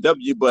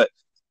WCW, but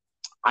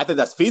I think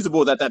that's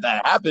feasible that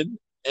happened.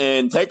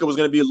 And Taker was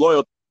going to be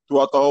loyal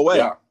throughout the whole way.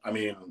 Yeah, I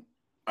mean,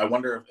 I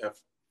wonder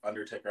if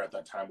Undertaker at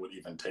that time would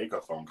even take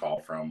a phone call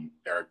from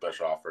Eric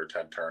Bischoff or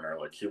Ted Turner.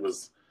 Like he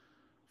was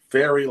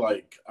very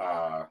like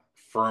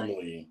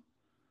firmly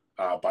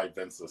by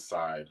Vince's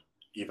side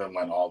even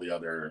when all the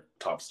other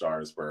top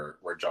stars were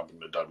jumping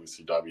to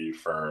WCW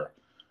for,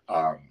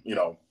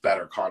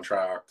 better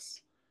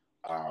contracts,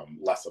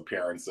 less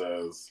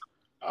appearances,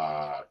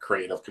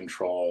 creative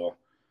control.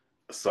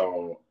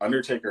 So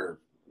Undertaker,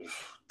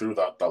 through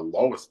the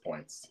lowest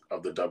points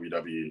of the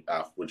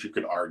WWF, which you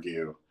could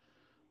argue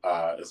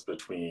is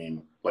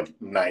between like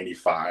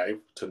 95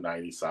 to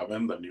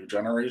 97, the new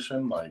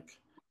generation, like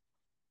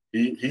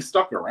he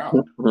stuck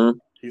around. Mm-hmm.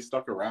 He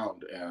stuck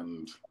around,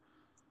 and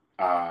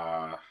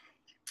I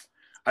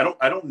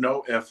don't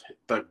know if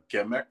the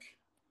gimmick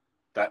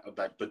that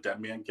the Dead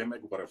Man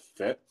gimmick would have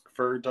fit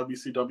for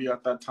WCW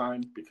at that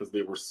time, because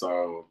they were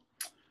so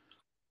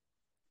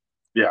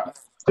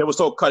They were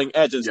so cutting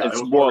edge.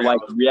 It's more like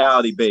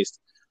reality based.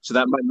 So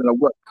that might not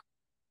work.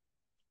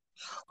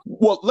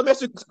 Well, let me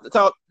ask you,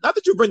 now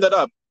that you bring that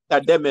up,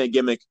 that Dead Man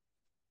gimmick,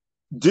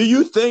 do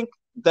you think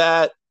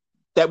that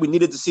we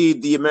needed to see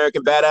the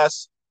American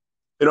Badass,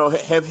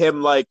 have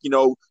him like,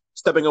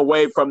 stepping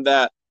away from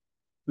that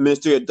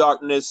Ministry of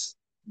Darkness,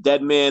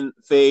 Dead Man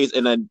phase,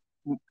 and then,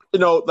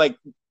 like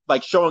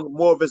showing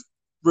more of his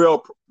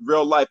real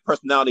life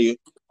personality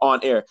on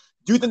air?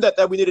 Do you think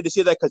that we needed to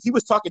see that? Because he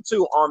was talking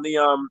too on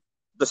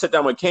the sit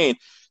down with Kane,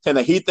 saying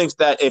that he thinks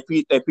that if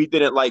he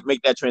didn't like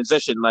make that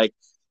transition, like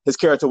his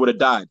character would have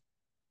died.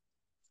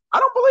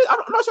 I'm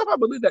not sure if I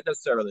believe that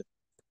necessarily.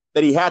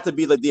 That he had to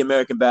be like the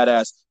American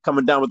Badass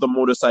coming down with the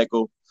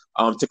motorcycle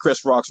to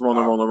Chris Rock's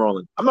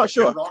Rolling. I'm not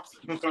sure. Oh,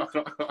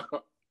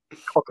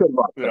 Kid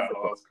Rock. Yeah,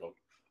 that's cool.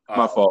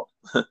 My fault.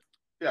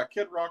 Yeah,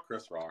 Kid Rock,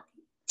 Chris Rock.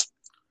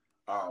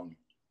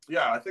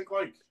 I think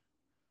like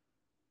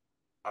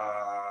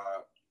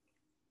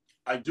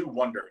I do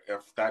wonder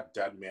if that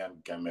Dead Man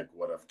gimmick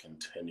would have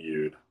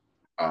continued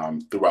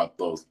throughout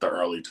the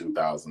early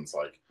 2000s.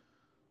 Like,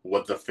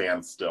 would the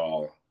fans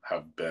still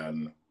have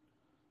been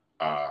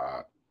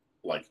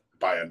like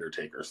by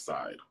Undertaker's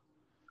side?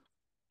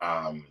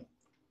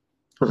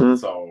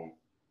 So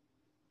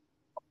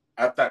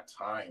at that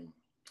time,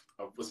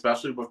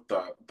 especially with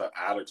the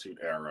Attitude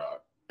Era,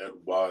 it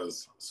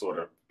was sort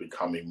of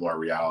becoming more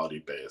reality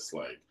based.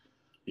 Like,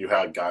 you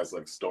had guys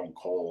like Stone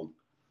Cold,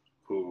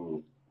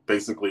 who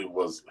basically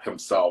was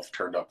himself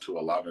turned up to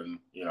 11,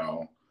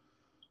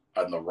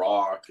 and The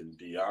Rock and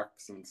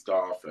DX and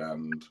stuff,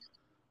 and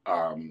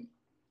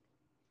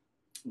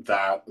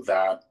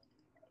the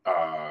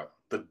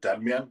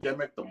Dead Man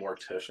gimmick, the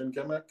Mortician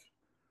gimmick,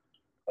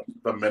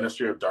 the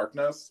Ministry of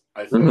Darkness,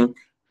 I think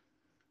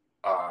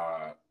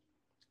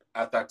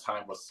at that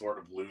time was sort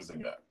of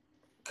losing it,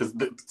 because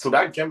so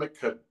that gimmick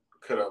could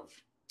have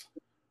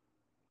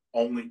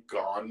only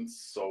gone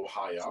so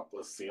high up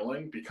the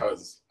ceiling,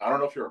 because I don't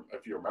know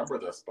if you remember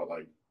this, but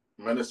like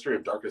Ministry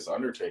of Darkness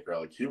Undertaker,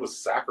 like he was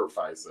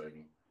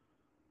sacrificing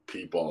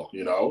people,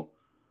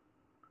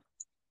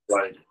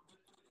 like.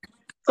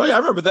 Oh yeah, I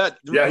remember that.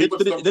 Yeah,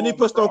 didn't he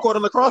put Stone Cold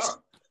on the cross?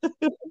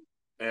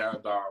 Yeah.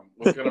 And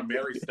was gonna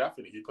marry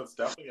Stephanie. He put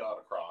Stephanie on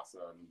a cross,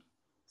 and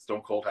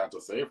Stone Cold had to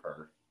save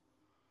her.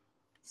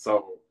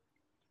 So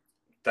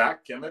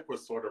that gimmick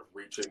was sort of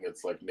reaching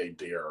its like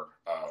nadir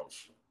of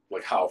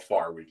like how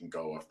far we can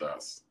go with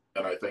this.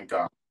 And I think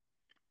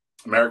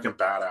American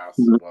Badass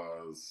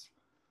was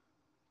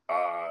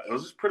it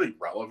was just pretty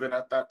relevant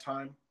at that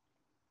time.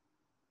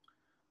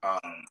 I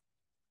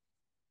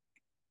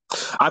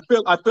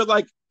feel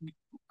like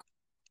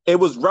it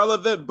was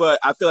relevant, but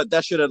I feel like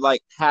that should have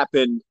like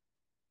happened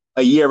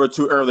a year or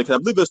two early, because I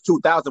believe it was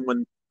 2000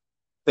 when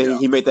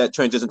he made that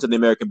transition to the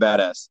American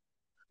Badass.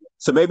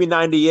 So maybe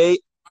 98,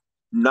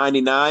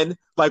 99,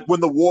 like when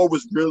the war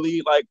was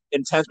really like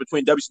intense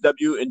between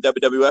WCW and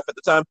WWF at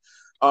the time.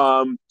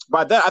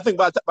 By then, I think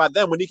by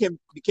then when he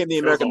became the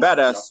American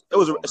Badass, it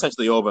was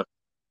essentially over.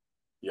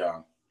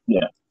 Yeah.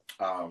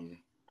 I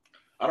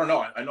don't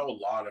know. I know a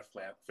lot of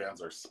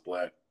fans are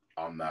split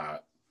on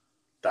that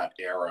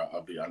era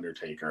of the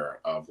Undertaker,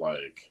 of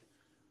like,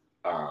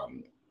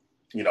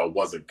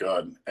 was it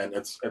good? And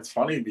it's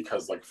funny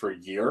because like for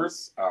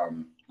years,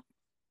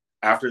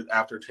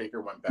 after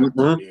Taker went back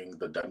to being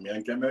the Dead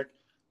Man gimmick,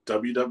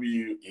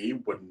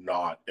 WWE would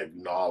not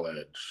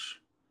acknowledge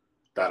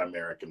that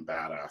American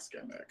Badass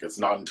gimmick. It's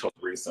not until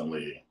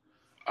recently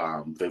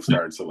they've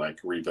started to like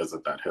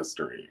revisit that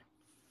history.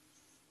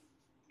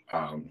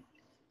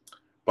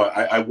 But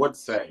I would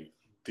say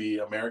the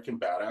American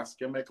Badass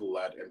gimmick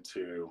led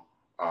into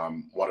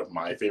one of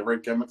my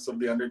favorite gimmicks of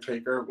The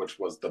Undertaker, which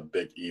was the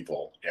Big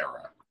Evil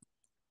era.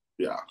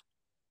 Yeah.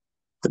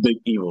 The Big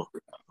Evil.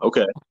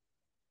 Okay.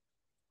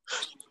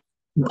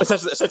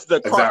 Essentially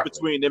the cross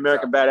between the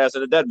American Badass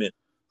and the Dead Man.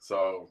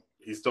 So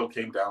he still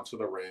came down to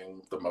the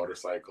ring, the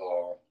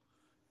motorcycle.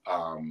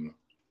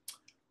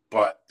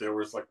 But there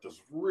was like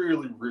this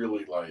really,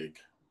 really like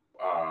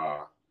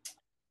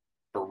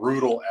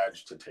brutal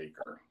edge to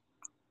Taker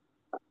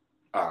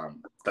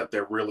that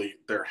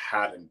there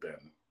hadn't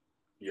been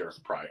years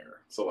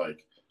prior. So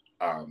like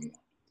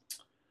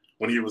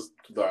when he was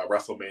the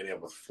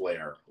WrestleMania with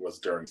Flair was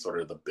during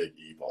sort of the Big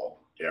Evil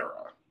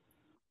era.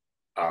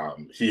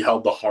 He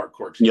held the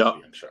Hardcore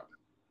Championship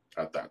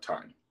at that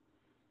time.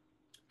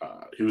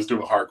 he was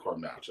doing hardcore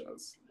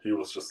matches. He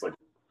was just like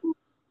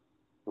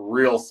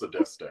real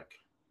sadistic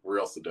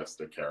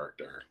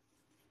character.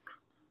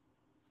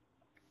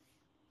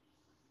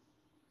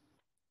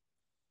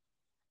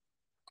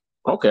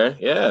 Okay,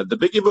 yeah. The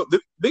big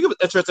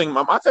interesting.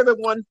 My favorite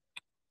one,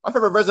 my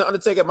favorite Resident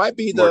Undertaker might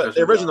be the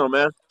Mortician, original,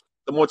 man,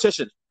 the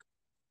Mortician.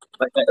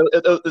 Like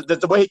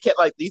the way he can't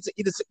like you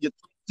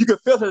could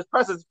feel his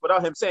presence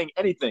without him saying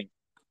anything.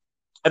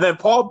 And then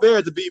Paul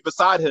Bear to be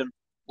beside him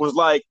was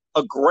like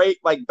a great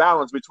like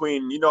balance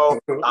between a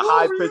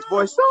high pitched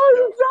voice,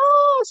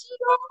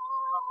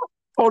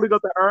 holding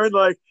up the urn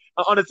like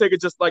Undertaker,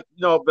 just like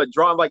but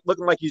drawing like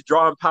looking like he's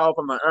drawing power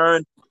from the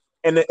urn.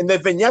 And the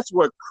vignettes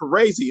were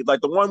crazy.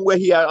 Like the one where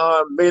he had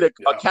made a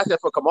catch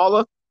for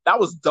Kamala, that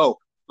was dope.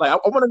 Like I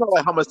want to know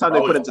like how much time they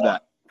put into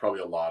that.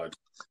 Probably a lot of.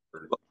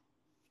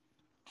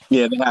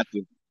 Yeah, they had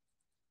to.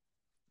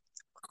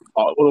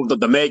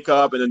 The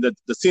makeup and then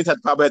the scenes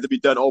probably had to be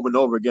done over and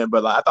over again.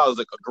 But like, I thought it was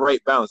like a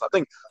great balance.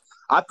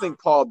 I think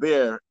Paul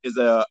Bear is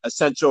a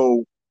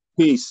essential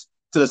piece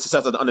to the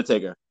success of the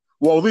Undertaker.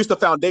 Well, at least the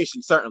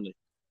foundation certainly,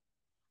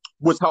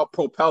 which helped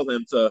propel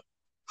him to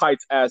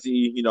heights as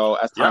he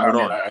as time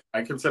went on.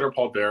 I consider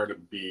Paul Bear to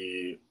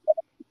be,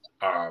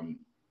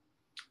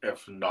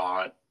 if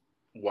not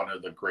one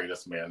of the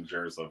greatest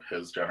managers of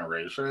his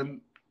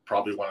generation,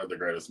 probably one of the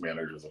greatest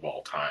managers of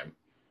all time.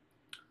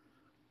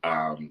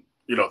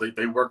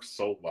 They work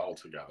so well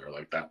together,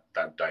 like that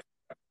dynamic,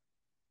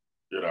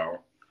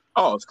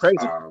 Oh, it's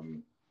crazy.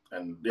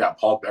 And yeah,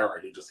 Paul Bearer,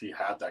 he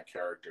had that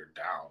character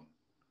down.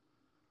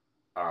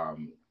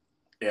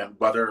 And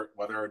whether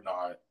or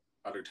not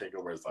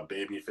Undertaker was a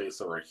baby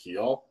face or a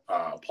heel,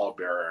 Paul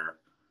Bearer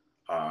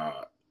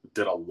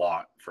did a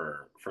lot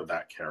for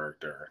that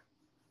character.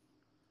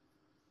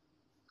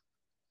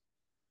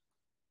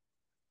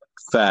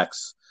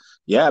 Facts.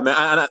 Yeah,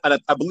 man. I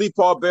believe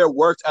Paul Bear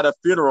worked at a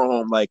funeral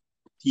home. Like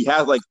he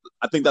has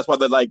I think that's why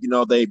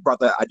they brought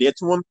that idea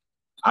to him.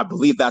 I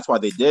believe that's why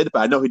they did, but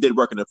I know he did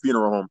work in a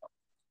funeral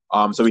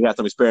home. So he had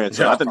some experience.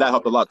 So I think that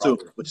helped a lot too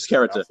with his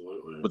character,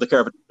 Absolutely. with the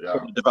character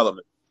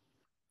development.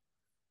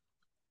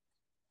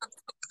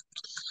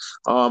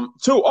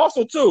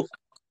 Too.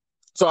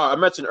 So I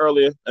mentioned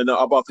earlier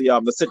about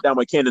the sit down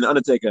with Kane and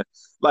Undertaker.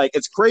 Like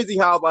it's crazy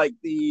how like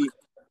the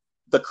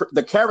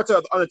character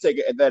of the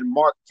Undertaker and then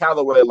Mark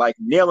Calloway like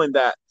nailing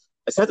that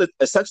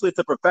essentially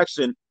to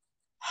perfection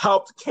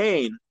helped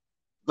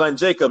Glenn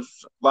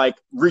Jacobs, like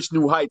reach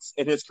new heights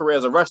in his career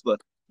as a wrestler.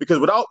 Because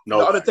without the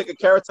Undertaker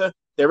character,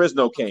 there is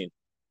no Kane.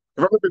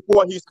 Remember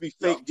before he used to be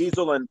fake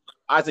Diesel and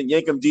Isaac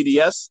Yankem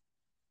DDS?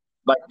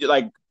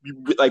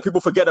 Like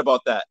people forget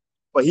about that.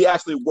 But he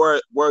actually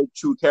were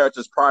true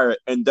characters prior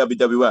in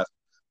WWF.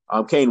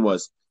 Kane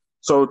was.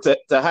 So to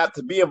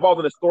be involved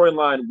in a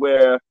storyline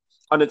where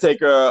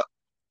Undertaker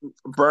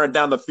burned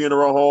down the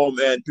funeral home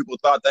and people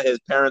thought that his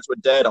parents were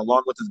dead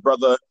along with his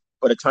brother,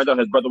 but it turned out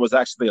his brother was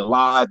actually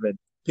alive, and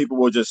people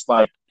were just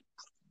like,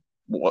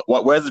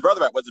 where's his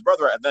brother at? Where's his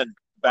brother at? And then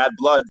Bad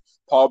Blood,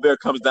 Paul Bear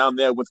comes down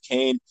there with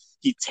Kane.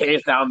 He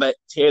tears down the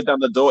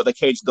door, the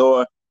cage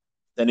door.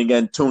 Then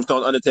again,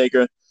 Tombstone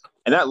Undertaker.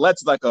 And that led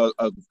to like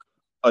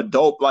a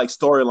dope like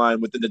storyline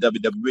within the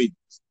WWE.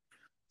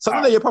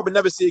 Something that you'll probably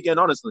never see again,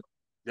 honestly.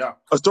 Yeah.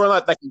 A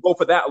storyline that can go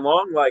for that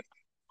long. Like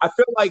I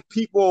feel like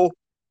people,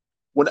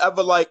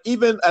 whenever like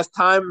even as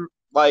time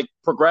like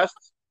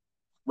progressed,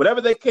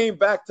 whenever they came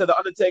back to the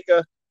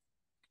Undertaker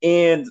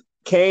and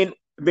Kane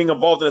being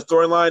involved in a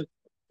storyline,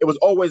 it was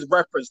always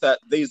referenced that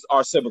these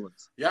are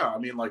siblings. Yeah, I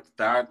mean, like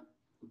that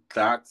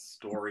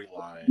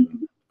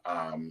storyline,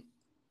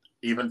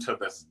 even to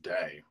this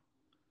day,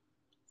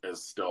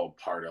 is still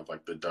part of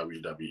like the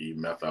WWE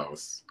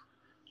mythos.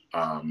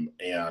 And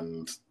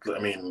I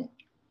mean,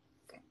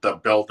 the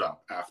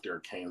build-up after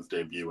Kane's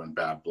debut in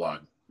Bad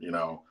Blood,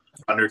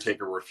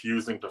 Undertaker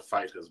refusing to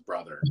fight his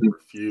brother,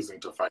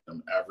 refusing to fight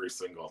him every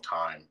single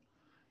time,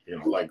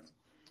 like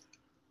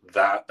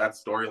that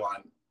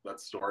storyline, that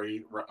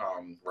story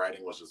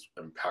writing was just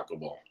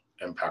impeccable,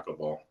 and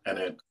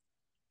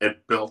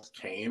it built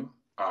Kane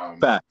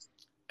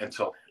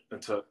into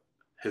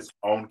his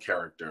own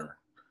character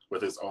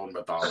with his own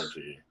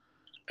mythology,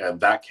 and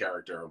that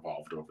character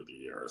evolved over the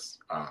years.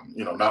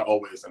 Not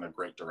always in a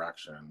great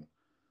direction,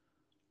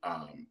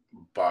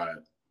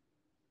 but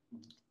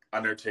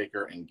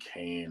Undertaker and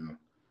Kane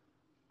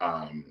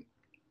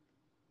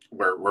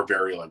were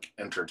very like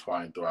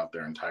intertwined throughout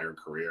their entire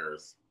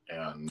careers,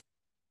 and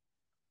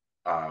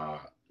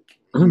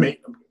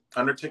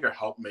Undertaker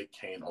helped make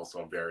Kane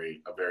also a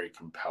very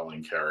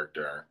compelling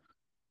character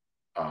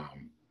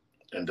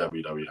in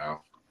WWF.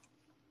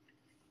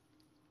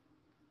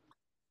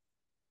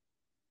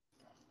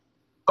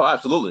 Oh,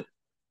 absolutely.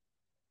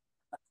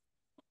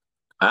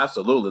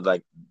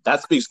 Like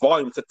that speaks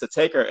volumes to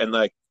Taker and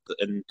like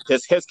and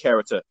his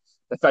character.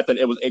 The fact that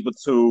it was able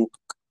to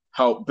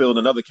help build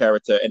another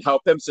character and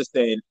help him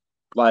sustain,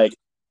 like,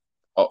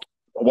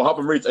 will help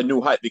him reach a new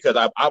height. Because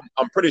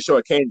I'm pretty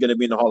sure Kane's gonna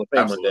be in the Hall of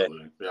Fame one day.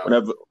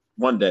 Yeah.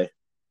 One day.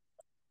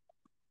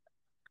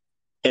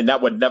 and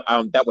that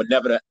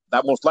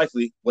most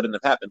likely wouldn't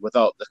have happened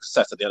without the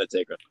success of the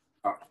Undertaker.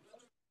 Uh,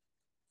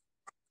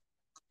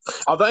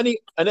 Are there any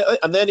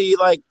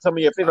like some of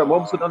your favorite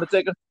moments with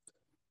Undertaker?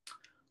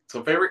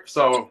 So one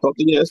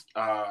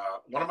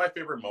of my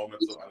favorite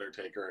moments of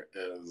Undertaker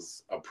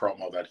is a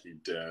promo that he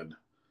did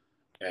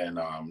in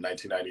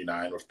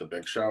 1999 with the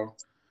Big Show,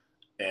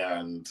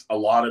 and a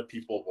lot of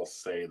people will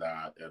say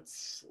that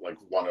it's like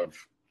one of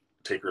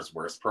Taker's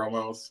worst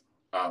promos.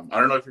 I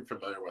don't know if you're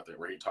familiar with it,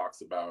 where he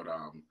talks about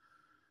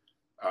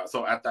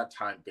so at that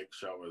time Big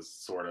Show is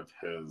sort of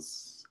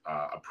his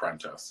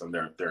apprentice, and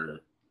they're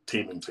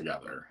teaming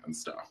together and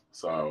stuff.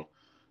 So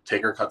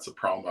Taker cuts a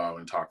promo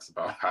and talks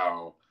about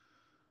how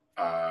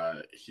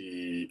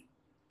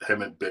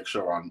him and Big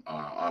Show on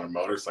a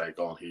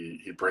motorcycle,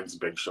 he brings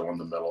Big Show in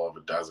the middle of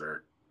a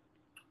desert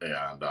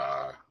and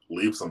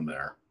leaves him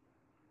there,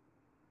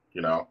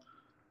 you know,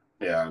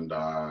 and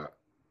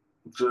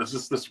it's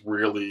just this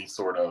really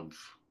sort of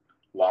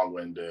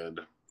long-winded,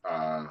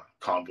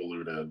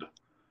 convoluted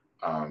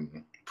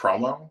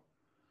promo,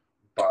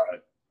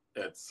 but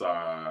it's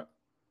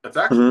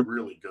actually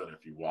really good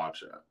if you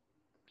watch it,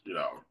 you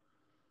know.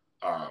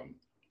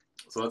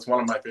 So that's one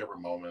of my favorite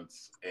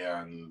moments,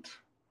 and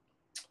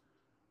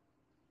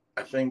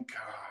I think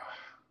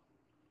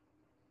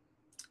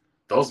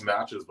those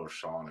matches with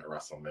Shawn at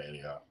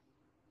WrestleMania,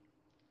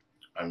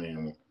 I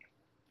mean,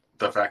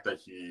 the fact that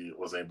he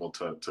was able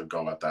to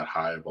go at that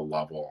high of a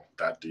level,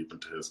 that deep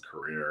into his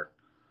career,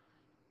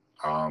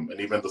 and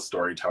even the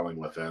storytelling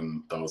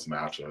within those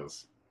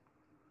matches,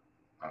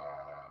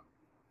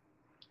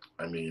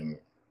 I mean,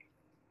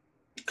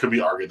 could be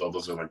argued though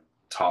those are like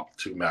top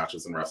 2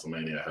 matches in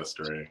WrestleMania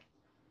history.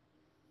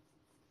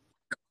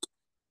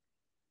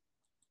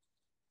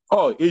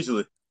 Oh,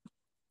 easily.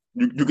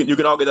 You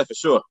can argue that for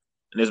sure.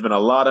 And there's been a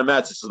lot of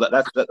matches, so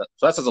that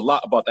says a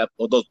lot about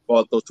those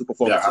two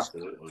performances. Yeah,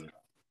 absolutely.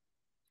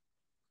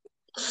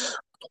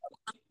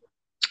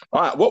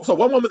 All right. Well, so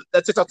one moment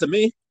that sticks out to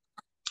me,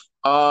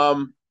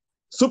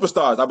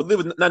 Superstars. I believe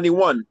in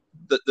 '91,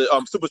 the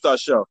Superstars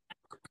show,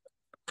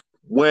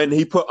 when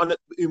he put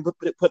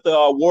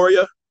the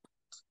Warrior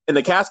in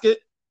the casket,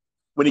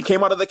 when he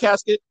came out of the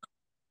casket.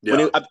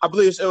 Yeah. I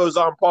believe it was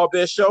on Paul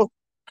Bear's show.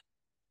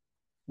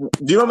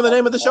 Do you remember the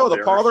name of the show? The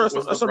Parlor or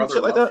some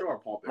shit like that?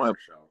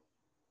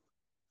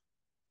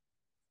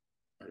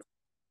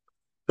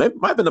 It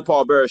might have been the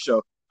Paul Bearer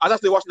show. I was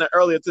actually watching that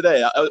earlier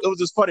today. It was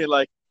just funny,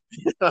 like,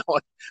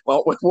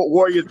 well,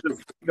 Warriors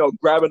just,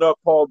 grabbing up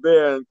Paul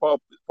Bear, and Paul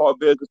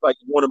Bear just like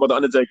warning about the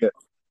Undertaker.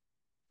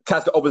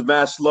 Casket opens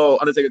mad slow.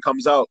 Undertaker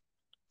comes out,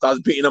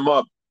 starts beating him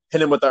up,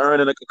 hitting him with the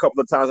urn a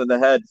couple of times in the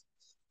head,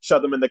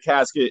 shoved him in the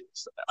casket.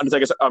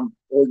 Undertaker,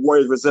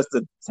 Warriors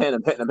resisted, hitting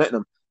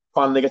him.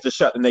 Finally gets it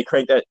shut, and they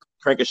crank it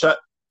shut.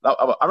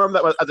 I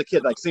remember that as a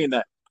kid, like seeing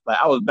that. Like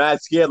I was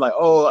mad scared. Like,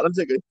 oh,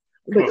 Undertaker,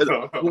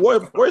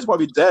 Warriors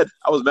probably dead.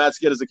 I was mad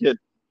scared as a kid.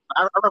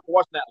 I remember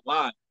watching that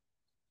live.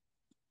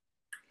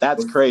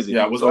 That's crazy.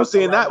 Yeah, so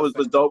seeing that was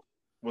dope.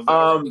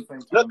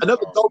 Another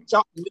dope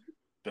chop.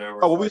 There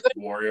was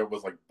Warrior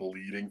was like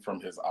bleeding from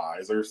his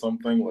eyes or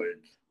something. Like,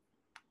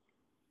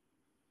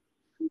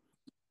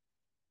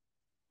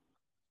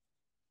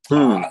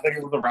 I think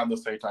it was around the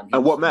same time.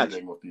 And what match?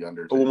 With the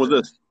Undertaker. When was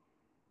this?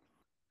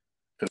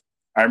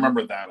 I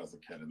remember that as a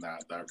kid, and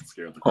that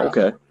scared the crap out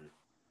of me.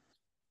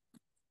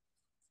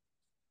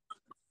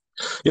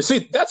 You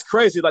see, that's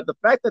crazy. Like the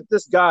fact that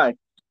this guy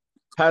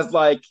has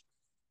like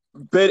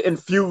been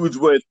infused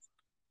with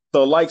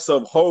the likes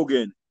of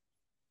Hogan,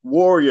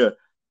 Warrior,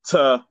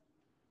 to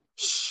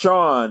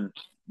Shawn,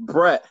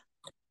 Brett,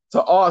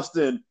 to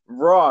Austin,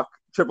 Rock,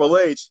 Triple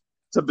H,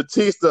 to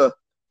Batista,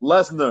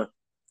 Lesnar.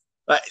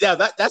 Yeah,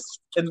 that's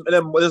and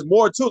then there's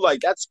more too. Like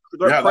that's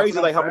crazy.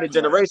 Like how many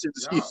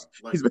generations he's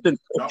been in.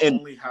 Not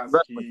only has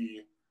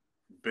he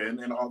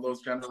been in all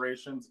those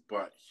generations,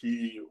 but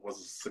he was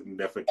a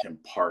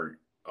significant part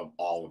of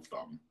all of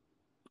them.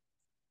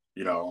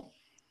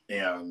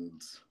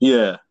 And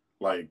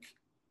like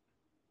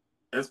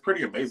it's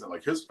pretty amazing.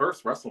 Like his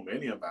first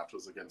WrestleMania match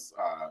was against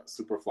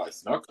Superfly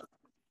Snuka.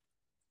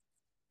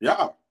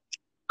 Yeah,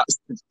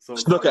 so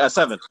Snuka at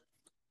 7.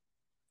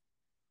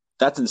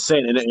 That's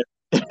insane, and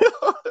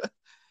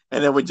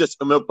then we're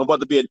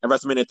about to be at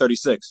WrestleMania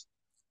 36.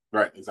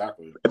 Right,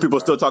 exactly. And people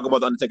still talk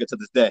about the Undertaker to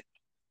this day.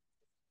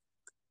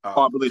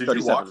 I believe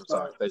 37. I'm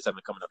sorry,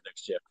 37 coming up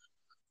next year.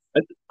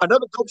 And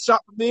another dope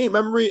shot for me,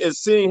 memory,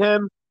 is seeing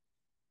him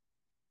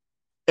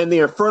in the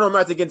Inferno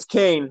match against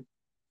Kane,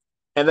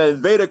 and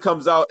then Vader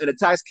comes out and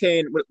attacks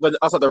Kane when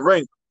outside the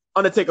ring.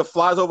 Undertaker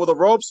flies over the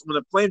ropes when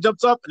the plane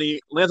jumps up and he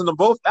lands on them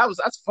both.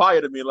 That's fire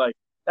to me. Like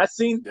that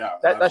scene,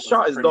 that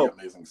shot is dope.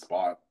 Amazing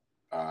spot.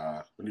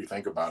 When you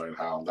think about it,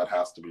 how that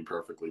has to be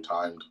perfectly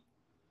timed.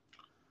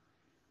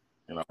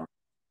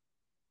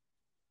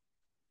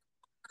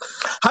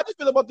 How do you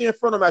feel about the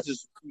Inferno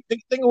matches?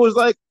 Think it was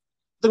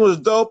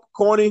dope,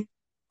 corny?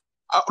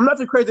 I'm not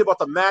too crazy about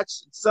the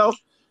match itself.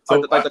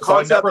 So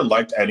I never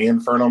liked any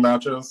Inferno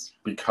matches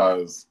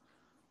because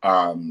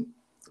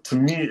to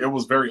me, it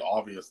was very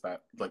obvious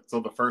that, like, so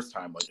the first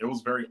time, like, it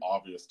was very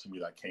obvious to me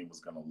that Kane was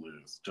going to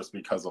lose just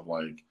because of,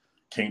 like,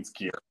 Kane's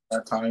gear at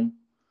that time,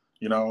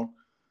 you know?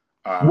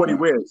 What he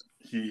wears.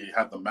 He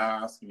had the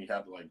mask and he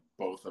had, like,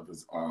 both of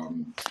his,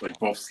 like,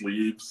 both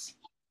sleeves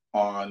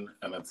on.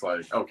 And it's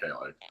like, okay,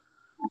 like,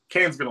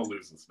 Kane's going to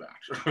lose this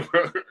match. You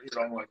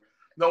know, like,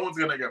 no one's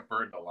going to get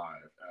burned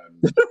alive.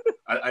 And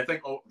I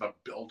think the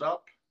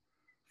build-up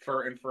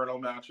for Inferno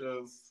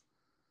matches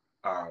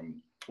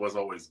was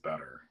always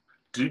better.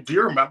 Do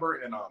you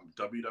remember in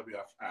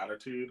WWF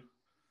Attitude,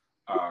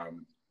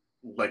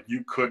 like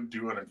you could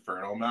do an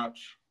Inferno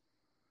match?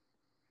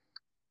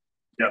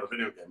 Yeah, the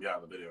video game. Yeah,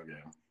 the video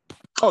game.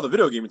 Oh, the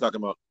video game you're talking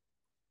about.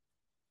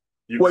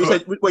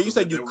 You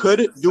said you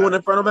could do an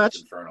Inferno match?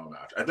 Inferno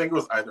match. I think it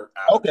was either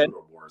Attitude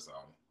or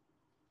Warzone.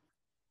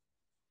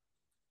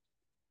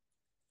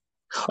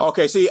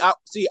 Okay, see, I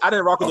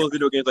didn't rock with those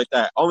video games like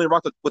that. I only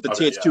rocked with the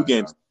TH2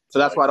 games, so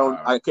that's why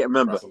I can't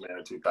remember.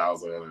 WrestleMania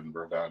 2000 and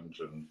Revenge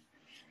and.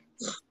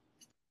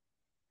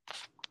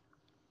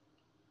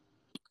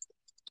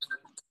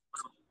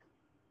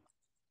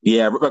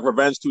 Yeah, like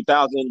Revenge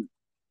 2000,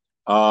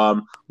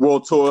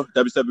 World Tour,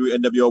 WWE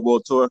NWO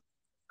World Tour.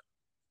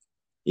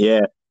 Yeah,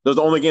 those are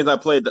the only games I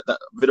played. The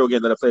video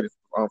game that I played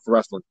for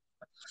wrestling.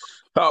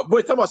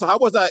 Wait, tell me, so how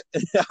was that?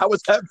 How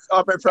was that?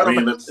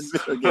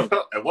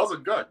 It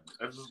wasn't good.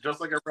 It was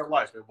just like in real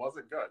life. It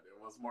wasn't good.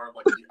 It was more of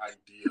like the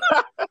idea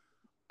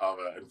of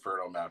an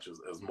Inferno match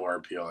is more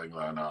appealing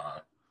than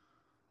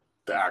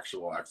the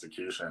actual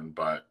execution.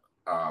 But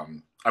I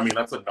mean,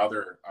 that's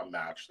another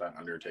match that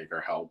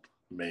Undertaker helped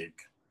make.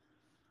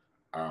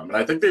 And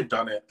I think they've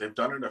done it. They've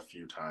done it a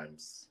few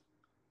times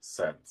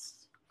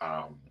since.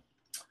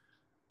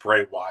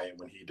 Bray Wyatt,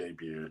 when he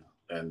debuted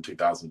in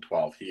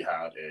 2012, he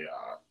had a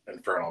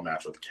Inferno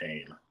match with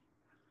Kane.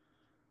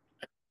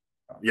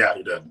 Yeah,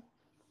 he did.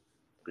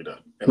 He did.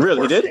 And really, of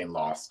course, he did? Kane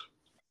lost.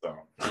 So.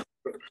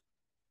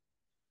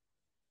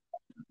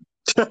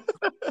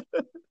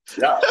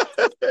 Yeah.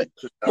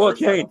 Well,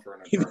 Kane,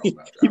 he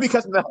be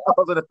catching that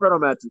out in Inferno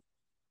matches.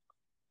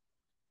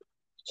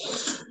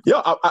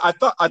 Yeah, I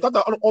thought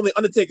the only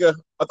Undertaker.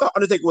 I thought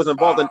Undertaker was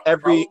involved in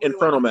every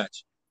Inferno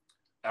match.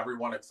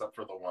 Everyone except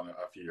for the one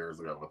a few years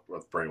ago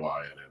with Bray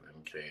Wyatt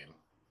and Kane.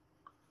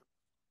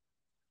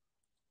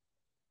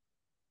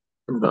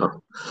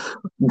 No.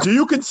 Do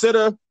you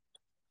consider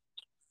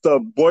the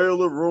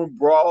Boiler Room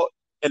Brawl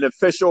an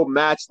official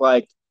match,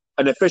 like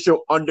an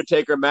official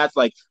Undertaker match,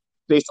 like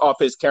based off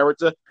his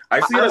character? I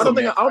don't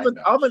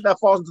think that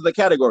falls into the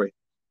category.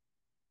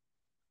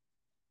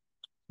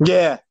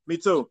 Yeah, me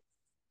too.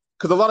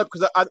 Because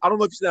I don't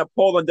know if you see that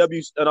poll on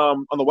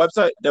on the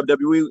website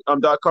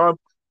WWE.com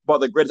about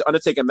the greatest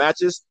Undertaker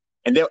matches,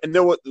 and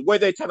the way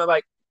they kind of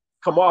like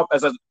come off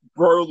as the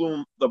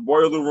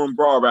Boiler Room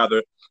Brawl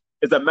rather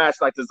is a match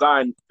like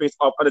designed based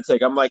off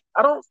Undertaker. I'm like,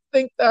 I don't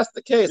think that's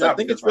the case. I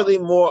think it's really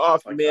more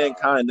off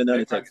Mankind than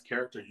Undertaker. Mankind's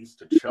character used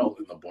to chill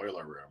in the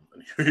Boiler Room,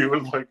 and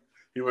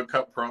he would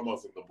cut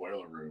promos in the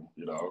Boiler Room,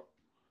 you know.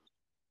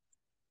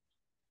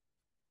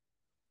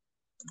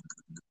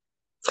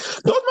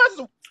 Those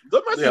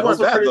matches weren't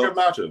bad, pretty good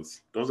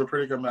matches. Those are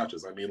pretty good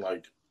matches. I mean,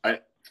 like, I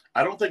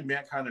don't think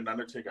Mankind and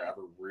Undertaker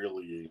ever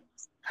really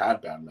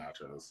had bad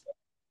matches,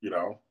 you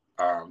know.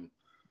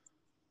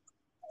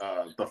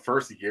 The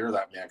first year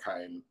that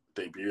Mankind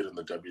debuted in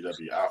the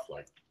WWF,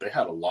 like, they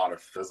had a lot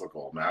of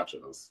physical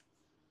matches.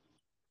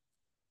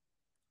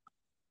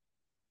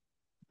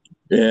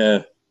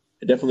 Yeah,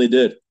 it definitely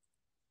did.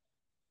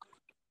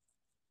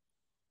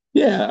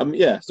 Yeah,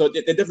 yeah. So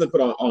they definitely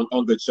put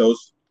on good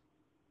shows.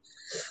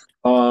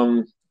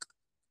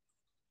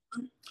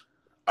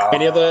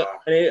 Any other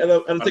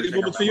Undertaker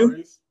moments for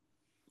you?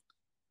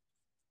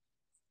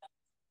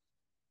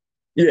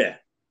 Yeah.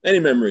 Any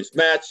memories?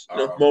 Match,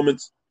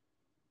 moments?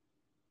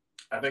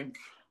 I think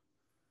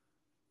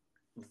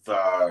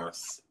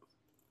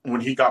when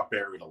he got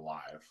buried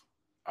alive,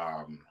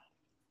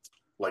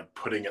 like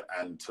putting an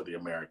end to the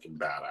American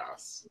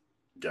Badass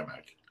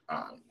gimmick.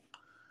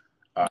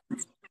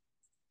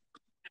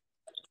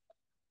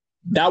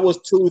 That was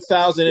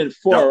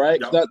 2004,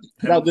 right? Yep. That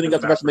was leading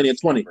up to WrestleMania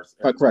 20.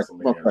 Correct.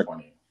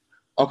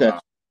 Okay.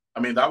 I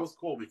mean, that was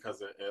cool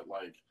because it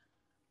like,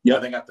 I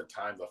think at the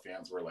time the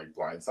fans were like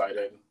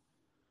blindsided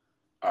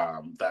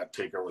that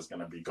Taker was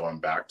going to be going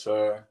back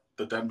to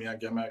the Dead Man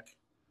gimmick.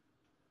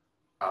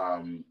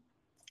 And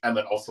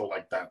then also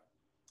like that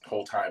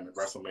whole time in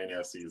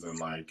WrestleMania season,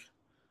 like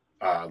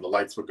the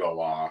lights would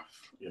go off,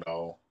 you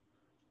know,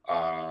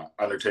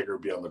 Undertaker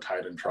would be on the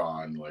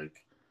Titantron,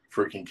 like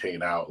freaking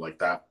Kane out, like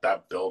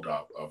that build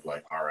up of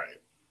like, all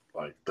right,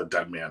 like the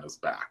Dead Man is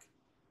back.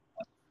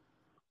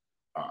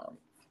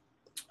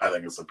 I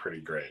think it's a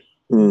pretty great.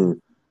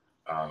 And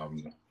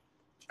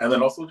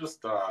then also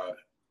just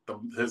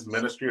his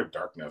Ministry of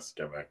Darkness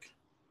gimmick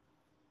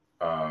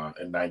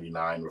in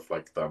 '99 with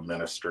like the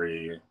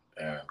Ministry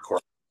and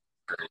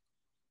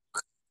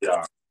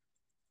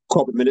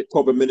corporate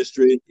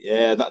ministry.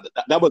 Yeah,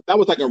 that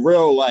was like a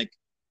real like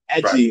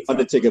edgy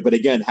Undertaker, but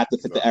again, had to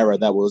fit the era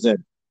that was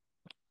in.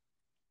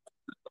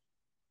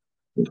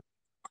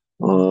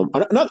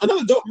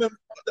 Another dope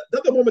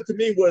another moment to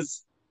me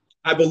was,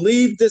 I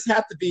believe this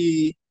had to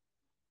be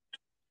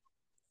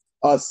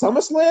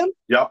SummerSlam.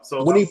 Yep.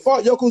 So when he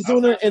fought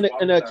Yokozuna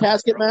in a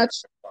casket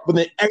match, but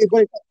then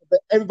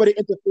everybody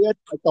interfered.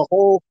 Like the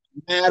whole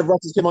mad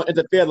wrestlers came out and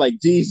interfered, like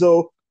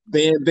Diesel,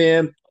 Bam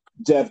Bam,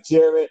 Jeff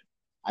Jarrett.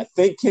 I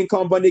think King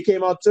Kong Bundy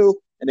came out too,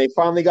 and they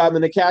finally got him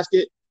in the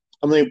casket.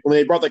 I mean, when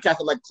they brought the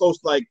casket like close,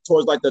 like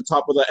towards like the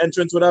top of the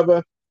entrance,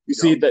 whatever, you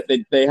see that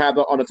they have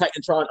on a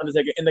Titantron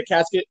Undertaker in the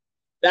casket.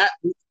 That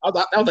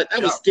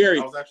was scary.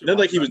 It looked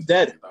like he was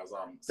dead. That was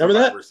Remember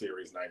that? Survivor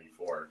Series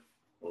 '94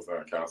 was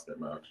that casket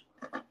match.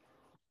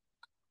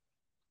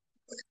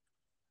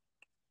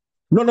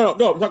 No. I'm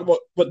talking about,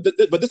 but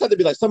this had to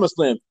be like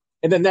SummerSlam,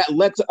 and then that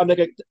led to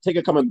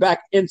Undertaker coming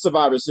back in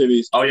Survivor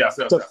Series. Oh yes,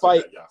 to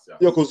fight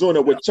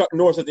Yokozuna with Chuck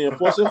Norris as the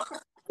enforcer.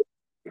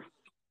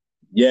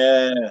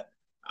 Yeah,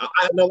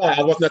 I know that.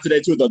 I was watching that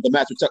today too. The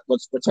match with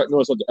Chuck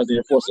Norris as the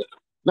enforcer.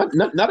 Not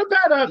a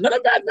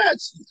bad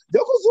match.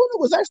 Yokozuna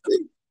was actually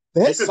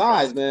his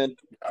size, man.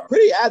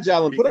 Pretty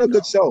agile and put on a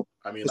good show.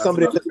 I mean, for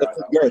somebody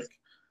that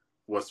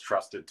was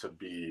trusted to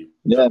be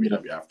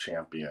WWF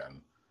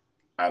champion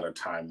at a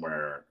time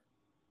where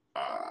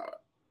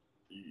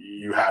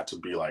you had to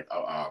be like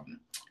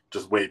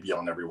just way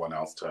beyond everyone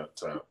else to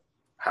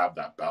have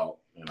that belt,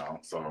 you know.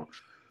 So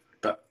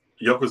that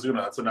Yokozuna,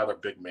 that's another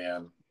big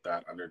man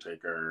that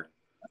Undertaker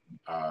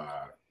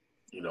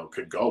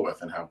could go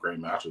with and have great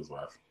matches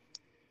with.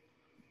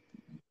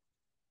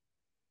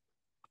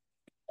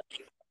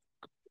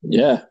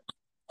 Yeah,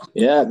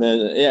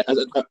 man. Yeah,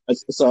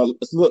 so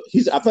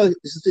I feel like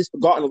he's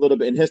forgotten a little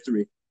bit in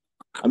history.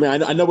 I mean,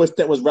 I know his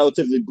stint was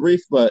relatively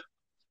brief, but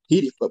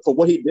for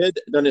what he did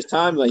during his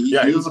time, like he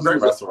was a great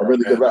wrestler, a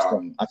really good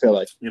wrestler. I feel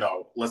like,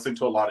 listening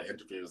to a lot of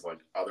interviews, like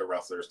other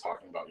wrestlers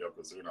talking about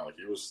Yokozuna, like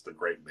he was just a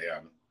great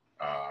man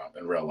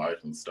in real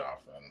life and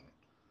stuff, and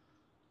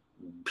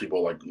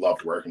people like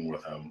loved working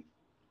with him.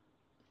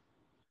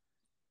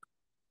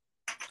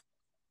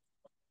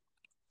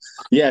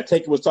 Yeah,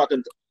 Taker was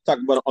talking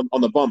about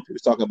on the bump. He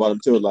was talking about him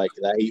too, like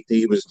that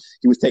he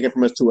was taken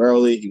from us too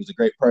early. He was a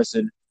great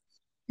person,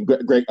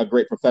 a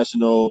great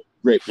professional,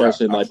 great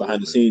person, like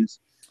behind the scenes.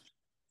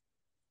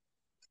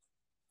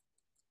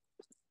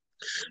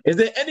 Is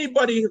there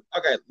anybody?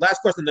 Okay,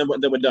 last question, then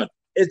we're done.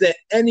 Is there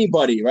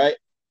anybody, right?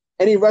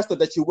 Any wrestler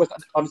that you wish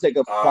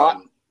Undertaker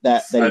fought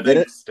that he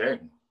didn't?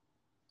 Sting.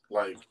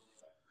 Like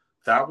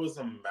that was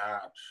a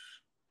match.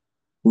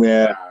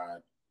 Yeah.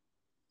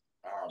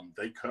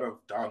 They could have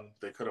done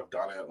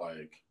it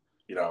like,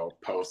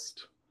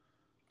 post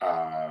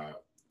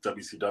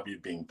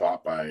WCW being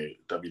bought by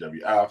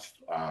WWF.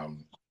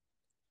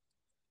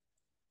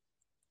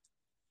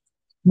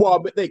 Well,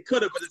 but they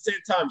could have, but at the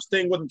same time,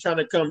 Sting wasn't trying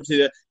to come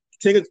to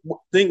Sting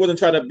wasn't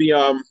trying to be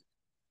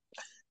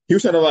he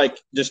was trying to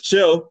like just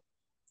chill.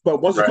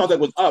 But once the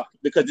contract was up,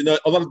 because a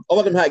lot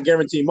of them had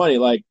guaranteed money,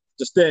 like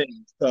the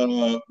Sting,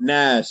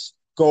 Nash,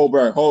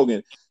 Goldberg,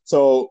 Hogan.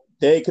 So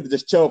they could have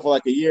just chilled for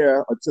like a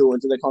year or two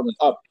until their contract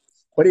up.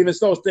 But even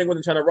so, Sting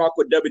wasn't trying to rock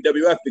with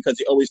WWF because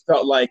he always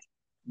felt like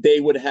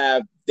they would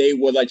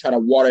like try to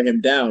water him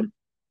down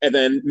and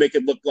then make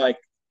it look like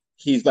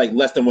he's like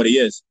less than what he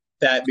is.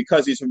 That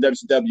because he's from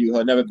WCW,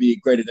 he'll never be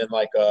greater than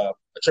like a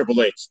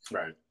Triple H.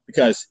 Right.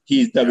 Because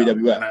he's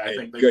WWF. And I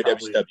think they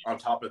probably, on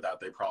top of that,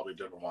 they probably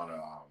didn't want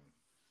to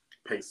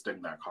pay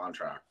Sting that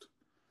contract,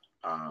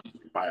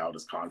 buy out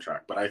his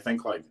contract. But I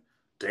think like,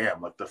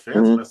 damn, like the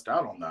fans missed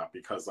out on that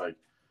because like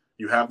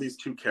you have these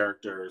two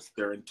characters,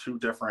 they're in two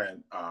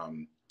different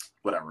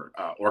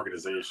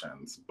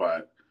organizations,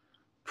 but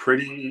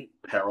pretty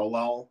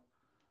parallel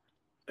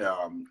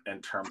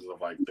in terms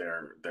of like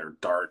their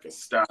dark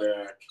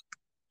aesthetic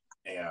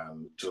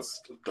and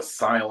just the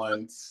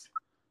silence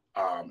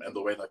and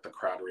the way like the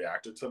crowd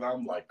reacted to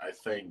them. Like I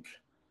think,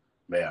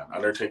 man,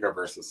 Undertaker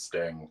versus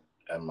Sting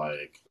and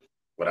like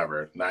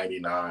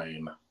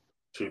 99,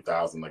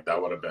 2000, like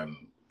that would have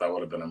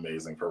been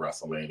amazing for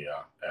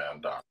WrestleMania.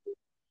 And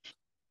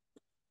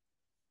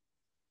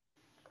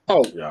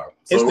yeah,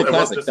 so it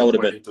was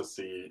disappointing to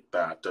see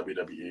that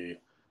WWE,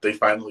 they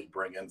finally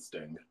bring in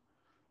Sting.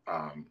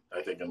 I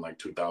think in like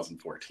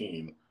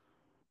 2014,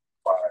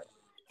 but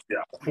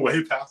yeah,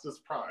 way past his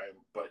prime.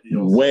 But he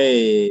also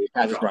way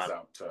past his prime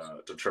out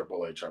to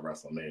Triple H at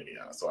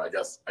WrestleMania. So I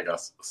guess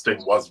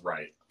Sting was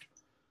right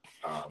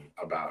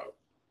about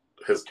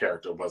his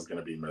character was going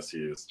to be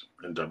misused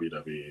in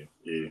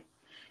WWE.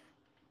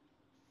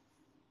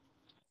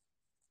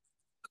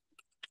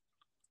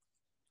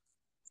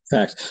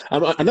 Facts.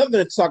 Another thing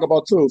to talk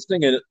about too,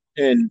 Sting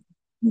and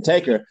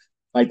Taker,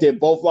 like they're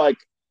both like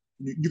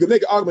you can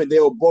make an argument they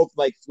were both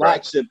like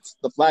flagships,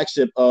 the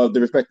flagship of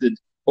the respected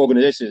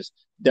organizations,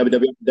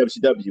 WWF,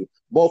 WCW.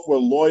 Both were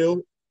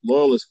loyal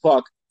as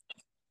fuck.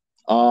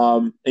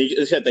 And like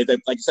you said, they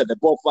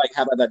both like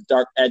have that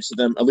dark edge to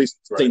them. At least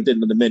Sting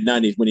did in the mid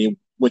 '90s when he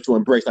went to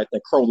embrace like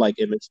that crow-like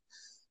image.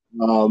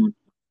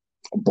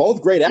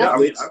 Both great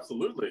athletes. I mean,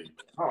 absolutely.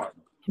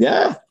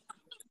 Yeah.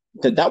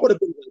 That would have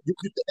been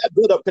that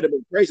build up could have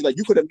been crazy. Like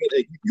you could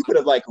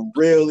have like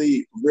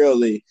really,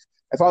 really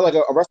if I was like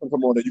a wrestling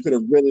promoter, you could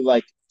have really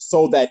like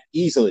sold that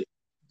easily,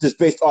 just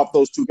based off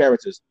those two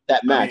characters,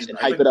 that match, and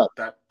hype it up.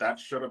 That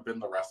should have been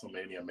the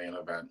WrestleMania main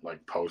event,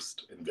 like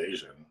post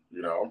Invasion.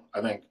 You know,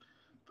 I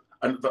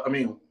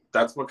mean,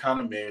 that's what kind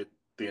of made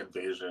the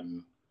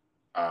Invasion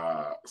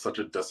such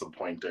a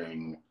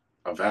disappointing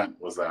event,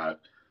 was that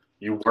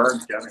you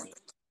weren't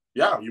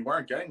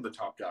getting the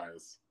top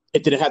guys.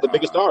 It didn't have the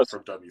biggest stars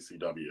from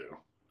WCW.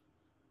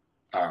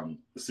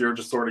 So you're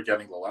just sort of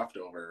getting the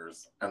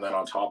leftovers, and then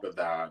on top of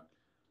that,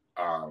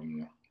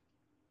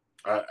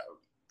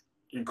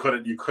 you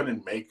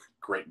couldn't make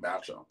great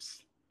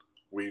matchups.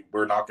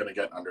 We're not going to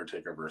get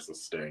Undertaker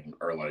versus Sting,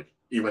 or like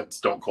even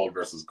Stone Cold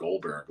versus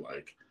Goldberg.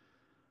 Like,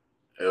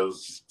 it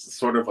was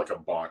sort of like a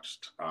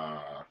botched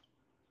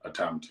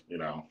attempt, you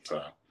know,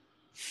 to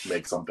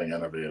make something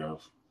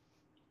innovative.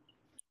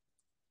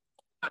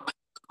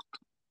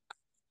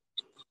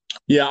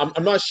 Yeah,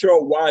 I'm not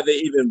sure why they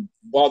even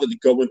bothered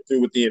going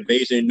through with the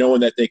Invasion,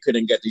 knowing that they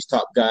couldn't get these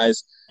top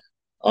guys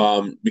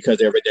because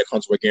their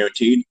contracts were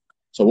guaranteed.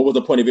 So what was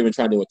the point of even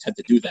trying to attempt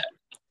to do that?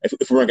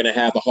 If we weren't going to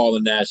have the Hall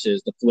and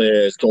Nashes, the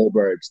Flairs,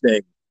 Goldberg,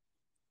 Sting.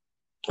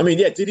 I mean,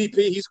 yeah,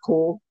 DDP, he's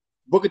cool.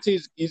 Booker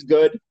T's, he's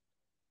good.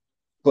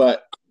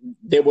 But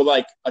they were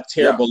like a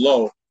tier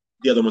below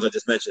the other ones I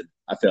just mentioned,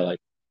 I feel like.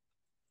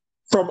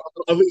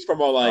 At least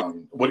from a like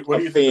what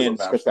do you think is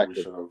a match we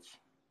should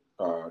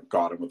have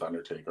got him with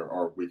Undertaker,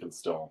 or we can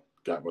still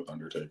get with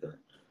Undertaker?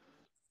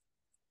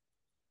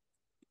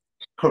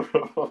 I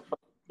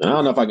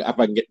don't know if I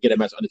can get a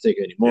match with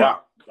Undertaker anymore. Yeah.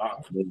 I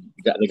mean,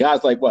 the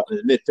guy's like, what, in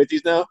the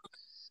mid-50s now?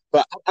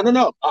 But I don't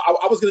know.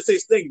 I was going to say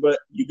Sting, but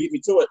you beat me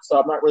to it, so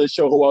I'm not really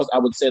sure who else I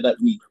would say that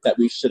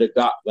we should have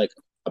got like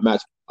a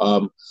match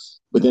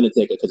with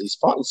Undertaker, because he's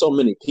fought so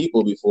many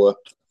people before.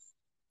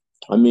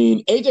 I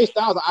mean, AJ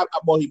Styles,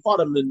 he fought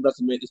him in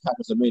WrestleMania, this past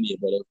WrestleMania,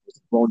 but it was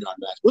a Boneyard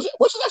match, which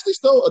is actually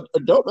still a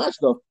dope match,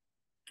 though.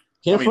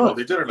 Can't front.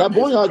 That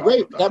Boneyard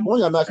great. That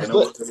Boneyard match was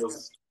lit.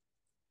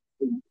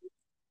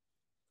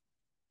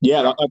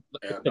 Yeah,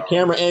 the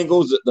camera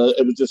angles,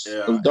 it was just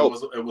it was dope.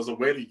 It was a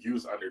way to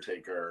use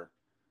Undertaker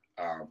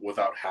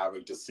without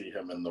having to see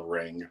him in the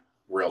ring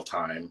real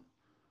time.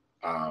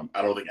 I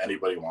don't think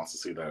anybody wants to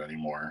see that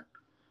anymore.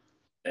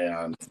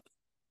 And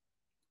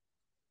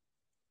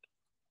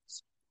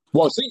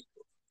so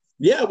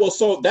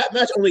that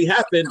match only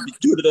happened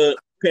due to the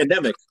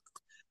pandemic.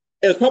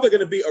 It was probably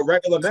going to be a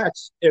regular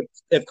match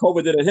if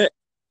COVID didn't hit.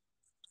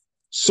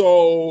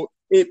 So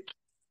it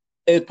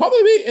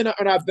probably be in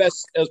our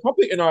best. It was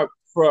probably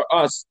for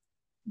us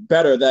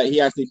better that he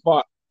actually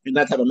fought in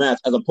that type of match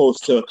as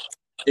opposed to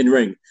in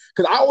ring.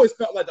 Because I always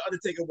felt like the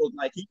Undertaker was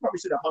like, he probably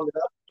should have hung it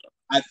up.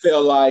 I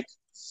feel like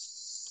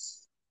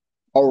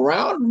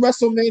around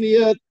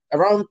WrestleMania,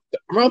 around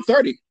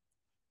 30.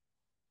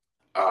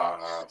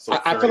 So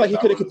I feel like he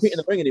couldn't compete in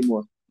the ring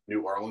anymore.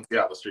 New Orleans,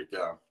 yeah, the streak,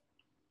 yeah.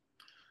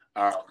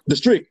 The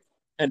streak,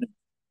 and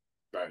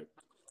right.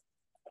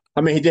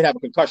 I mean, he did have a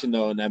concussion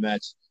though in that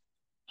match,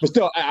 but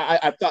still,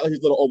 I thought he was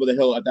a little over the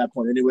hill at that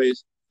point.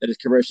 Anyways, that his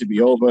career should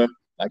be over.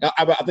 Like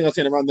I think I was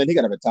saying around then he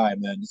got to retire,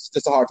 man. It's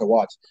just hard to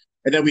watch.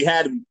 And then we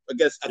had, I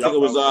think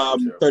it was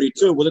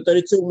 32. Yeah. Was it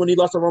 32 when he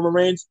lost to Roman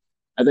Reigns?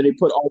 And then he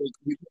put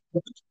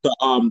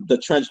the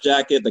trench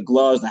jacket, the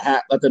gloves, the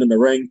hat, left it in the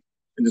ring,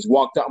 and just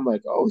walked out. I'm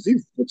like, oh, is he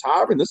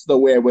retiring? This is the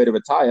weird way to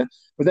retire.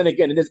 But then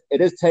again,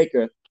 it is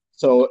Taker.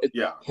 So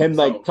him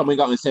like coming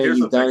out and saying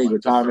he's done, he's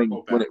retiring,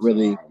 when it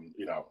really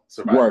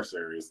Survivor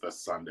Series this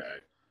Sunday.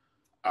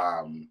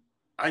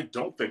 I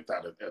don't think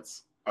that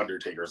it's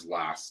Undertaker's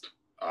last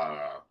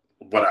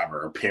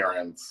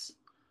appearance.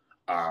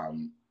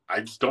 I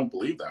just don't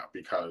believe that,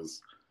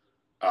 because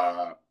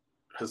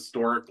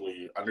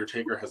historically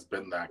Undertaker has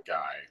been that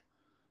guy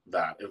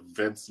that if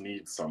Vince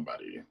needs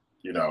somebody,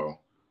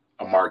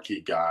 a marquee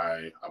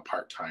guy, a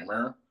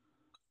part-timer,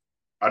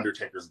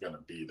 Undertaker's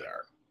gonna be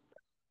there.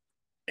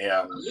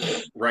 And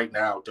right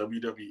now,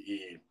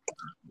 WWE,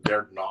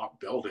 they're not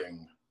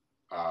building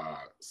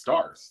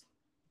stars,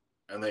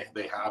 and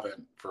they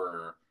haven't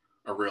for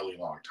a really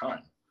long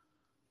time.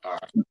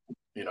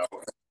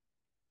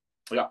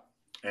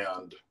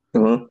 And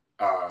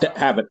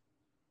haven't.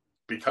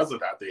 Because of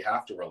that, they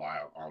have to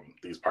rely on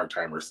these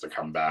part-timers to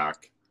come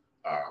back,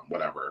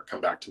 come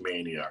back to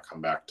Mania,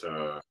 come back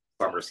to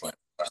SummerSlam.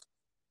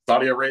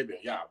 Saudi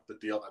Arabia, the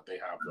deal that they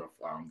have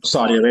with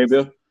Saudi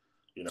Arabia.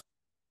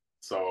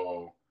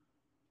 So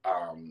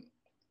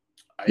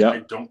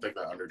I don't think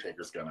that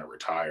Undertaker's gonna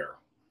retire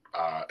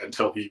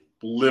until he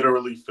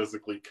literally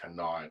physically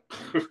cannot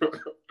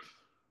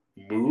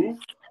move.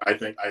 I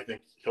think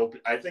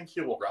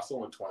he will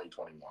wrestle in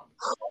 2021.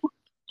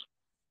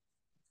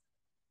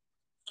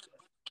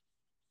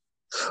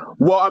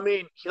 Well, I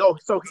mean,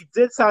 so he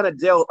did sign a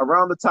deal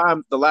around the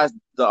time the last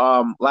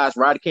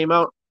ride came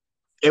out.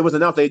 It was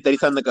announced that he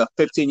signed like a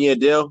 15-year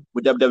deal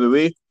with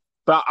WWE.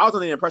 But I was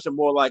under the impression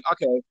more like,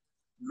 okay,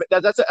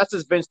 that's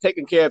just Vince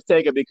taking care of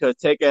Taker, because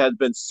Taker has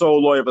been so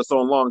loyal for so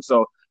long.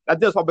 So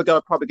that deal's probably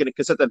going to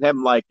consist of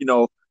him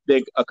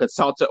being a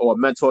consultant or a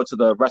mentor to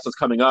the wrestlers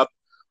coming up,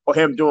 or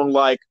him doing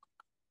like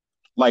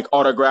like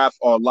autograph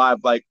or live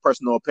like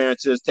personal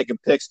appearances, taking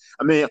pics.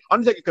 I mean,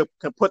 Undertaker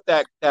can put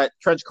that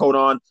trench coat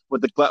on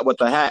with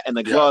the hat and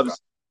the gloves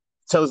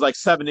till he's like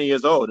 70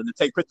 years old, and to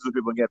take pictures with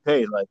people and get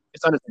paid. Like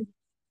it's Undertaker.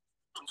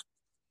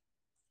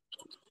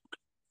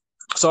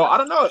 So I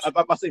don't know if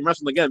I'm saying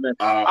wrestling again, man.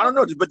 I don't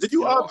know, but did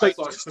you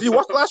did you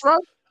watch the last ride?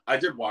 I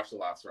did watch the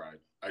last ride.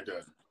 I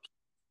did.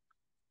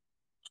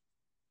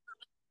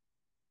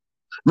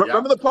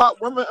 Remember the part?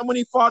 Remember when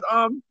he fought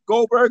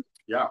Goldberg?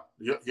 Yeah,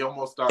 he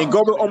almost and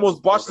Goldberg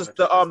almost botched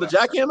the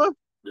jackhammer.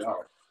 Yeah,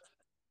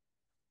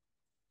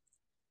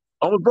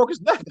 almost broke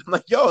his neck. I'm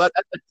like, yo,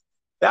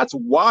 that's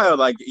wild.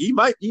 Like he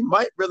might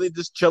really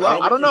just chill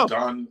out. I don't know.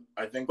 Done.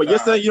 I think. But you're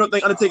saying you don't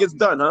think Undertaker's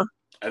done, huh?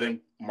 I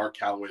think Mark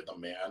Calloway, the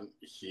man,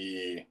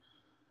 he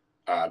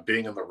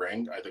being in the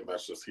ring, I think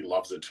that's just he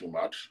loves it too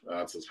much.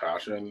 That's his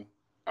passion.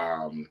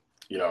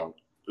 You know,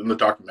 in the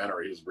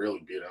documentary, he's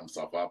really beating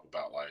himself up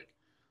about like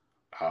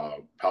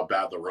how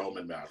bad the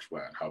Roman match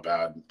went, how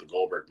bad the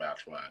Goldberg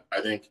match went.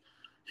 I think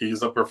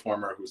he's a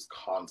performer who's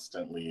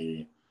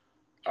constantly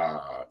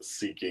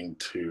seeking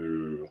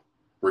to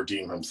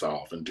redeem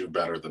himself and do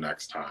better the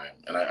next time.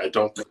 And I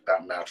don't think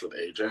that match with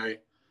AJ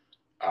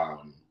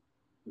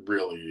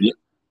really,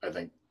 I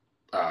think,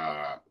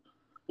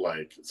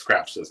 like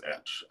scratched his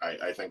itch.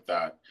 I think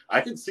that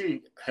I can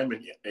see him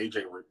and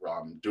AJ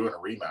doing a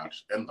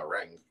rematch in the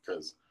ring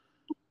because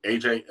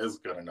AJ is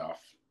good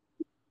enough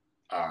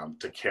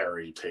to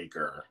carry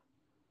Taker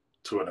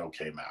to an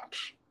okay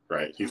match,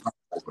 right?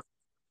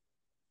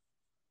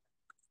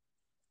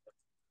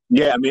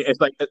 Yeah, I mean, it's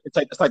like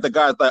the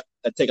guys that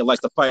Taker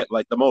likes to fight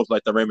like the most,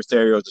 like the Rey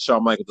Mysterios, the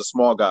Shawn Michaels, the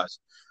small guys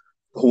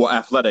who are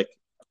athletic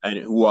and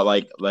who are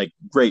like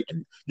great.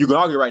 And you can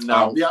argue right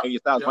now, AJ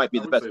Styles might be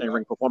the best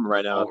in-ring performer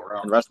right now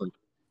in wrestling.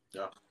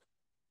 Yeah,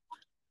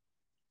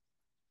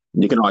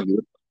 you can argue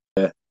it.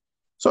 Yeah.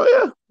 So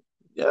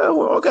yeah,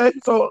 well, okay.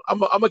 So I'm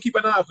gonna keep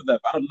an eye out for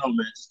that. I don't know,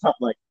 man. It's tough.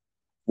 Like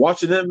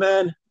watching them,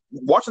 man.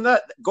 Watching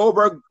that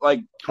Goldberg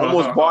like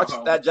almost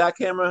botched that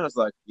jackhammer. I was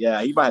like,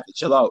 yeah, he might have to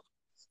chill out.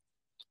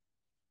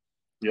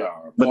 Yeah,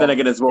 but then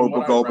again, it's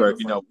with Goldberg.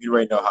 You know, we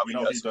already know how he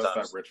does. He does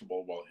that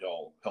ritual. Well,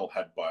 he'll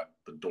headbutt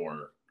the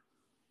door,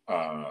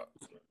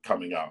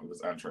 coming out of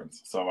his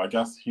entrance. So I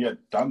guess he had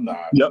done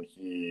that. Yep. And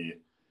he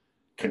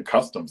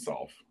concussed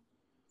himself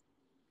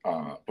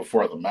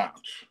before the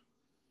match.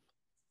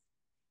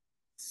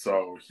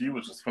 So he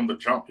was just from the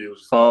jump. He was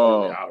just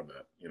completely out of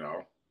it. You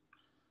know.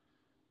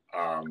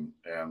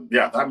 And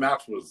yeah, that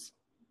match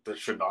that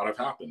should not have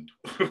happened.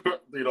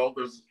 You know,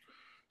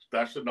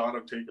 that should not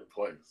have taken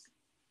place.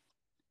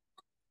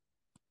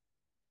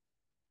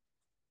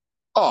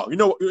 Oh, you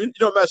know,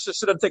 match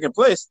should have taken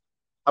place.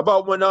 How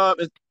about when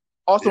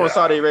also in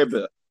Saudi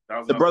Arabia,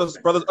 the brothers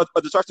of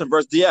Destruction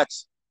versus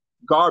DX,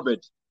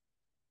 garbage.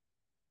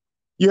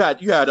 You had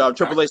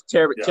Triple H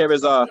tear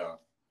his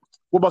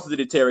what muscle did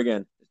he tear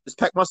again? His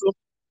pec muscle.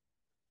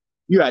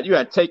 You had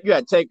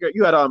Taker.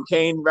 You had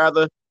Kane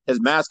rather his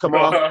mask come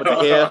off with the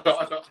hair.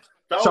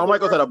 Shawn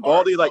Michaels had a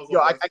baldy. Like yo,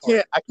 I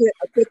can't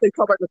take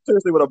Shawn Michaels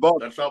seriously with a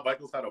baldy. That Shawn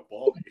Michaels had a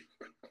baldy.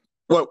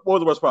 What was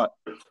the worst part?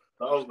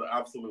 That was the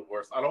absolute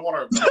worst. I don't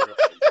want to remember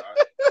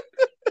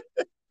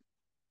that.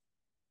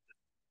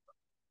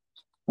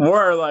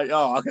 More like,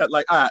 oh, I got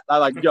like, I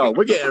like, yo,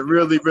 we're getting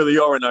really, really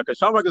old right now because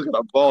Shawn Michaels got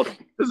a bald.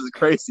 This is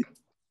crazy.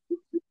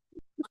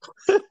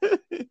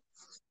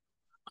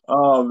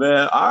 Oh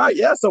man! All right,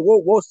 yeah. So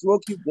we'll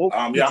keep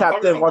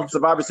tapped in watching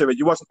Survivor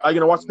Series. Are you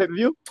gonna watch the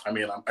pay-per-view? I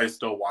mean, I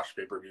still watch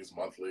pay-per-views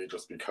monthly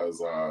just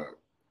because,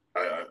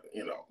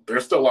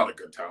 there's still a lot of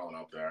good talent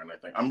out there, and I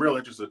think I'm really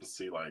interested to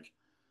see like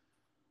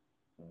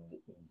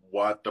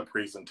what the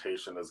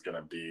presentation is going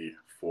to be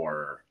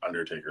for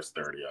Undertaker's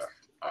 30th.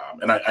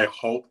 And I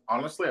hope,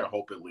 honestly,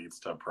 it leads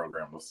to a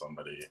program with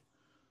somebody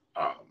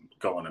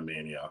going to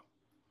Mania.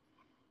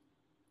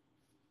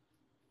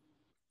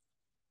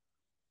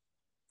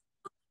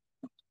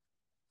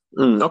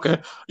 Okay.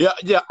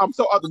 Yeah. I'm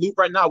so out the loop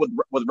right now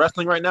with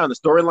wrestling right now and the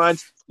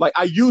storylines. Like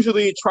I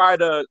usually try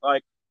to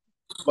like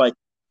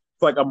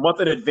a month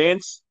in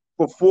advance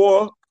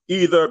before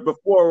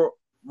Royal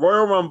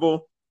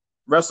Rumble,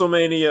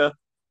 WrestleMania,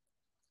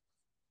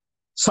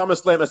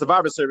 SummerSlam, and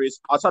Survivor Series.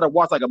 I'll try to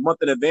watch like a month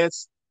in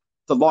advance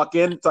to lock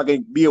in so I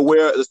can be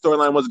aware of the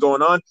storyline, what's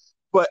going on.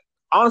 But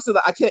honestly,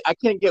 I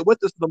can't get with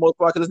this for the most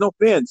part because there's no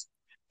fans.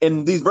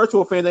 And these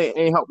virtual fans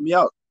ain't helping me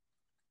out.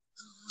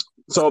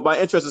 So my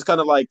interest is kind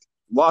of like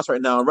lost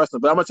right now in wrestling.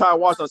 But I'm gonna try to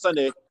watch on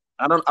Sunday.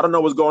 I don't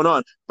know what's going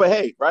on. But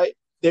hey, right?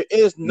 There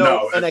is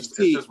no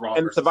NXT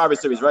in the Survivor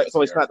Series, right?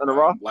 So it's not on the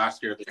Raw.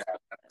 Last year they had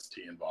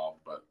NXT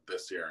involved, but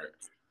this year,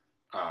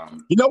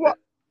 you know what?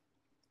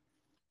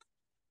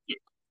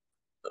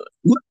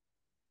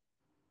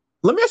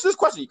 Let me ask you this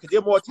question because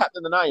you're more tapped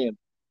in than I am.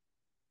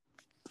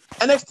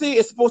 NXT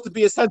is supposed to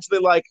be essentially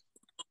like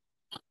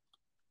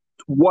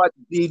what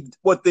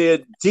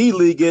the D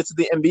League is to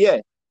the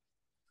NBA.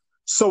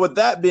 So with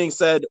that being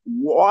said,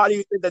 why do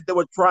you think that they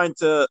were trying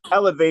to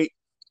elevate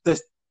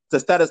the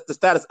status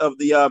of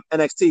the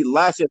NXT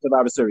last year's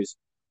Survivor Series?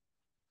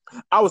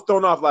 I was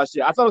thrown off last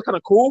year. I thought it was kind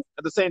of cool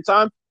at the same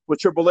time with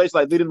Triple H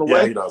like leading the Yeah,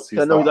 way. he does.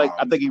 I know he's like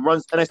I think he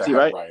runs the NXT, head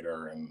right?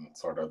 writer and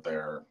sort of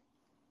their,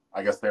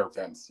 I guess their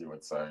Vince, you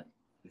would say.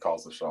 He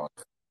calls the shot.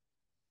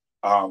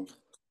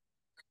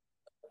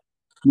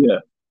 Yeah.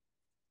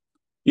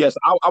 Yes,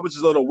 I was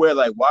just a little weird.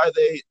 Like, why are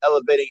they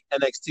elevating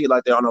NXT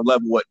like they're on a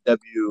level with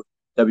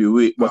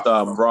WWE with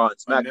Raw and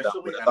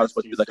SmackDown? When I thought it was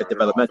supposed to be like a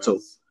developmental.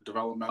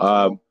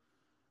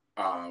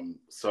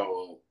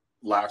 So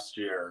last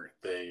year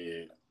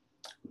they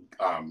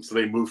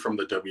moved from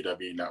the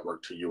WWE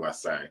network to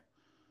USA,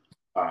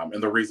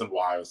 and the reason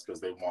why was because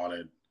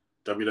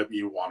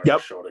WWE wanted a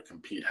show to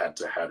compete head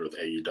to head with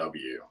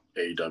AEW's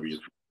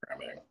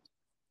programming.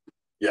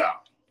 Yeah,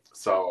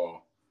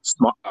 so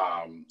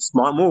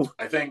smart move.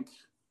 I think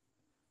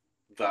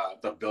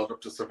the build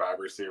up to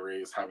Survivor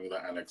Series, having the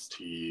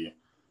NXT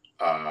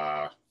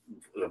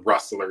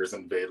wrestlers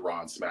invade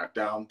Raw and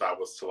SmackDown, that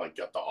was to like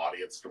get the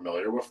audience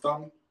familiar with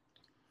them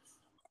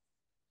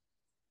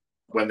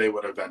when they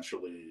would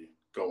eventually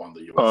go on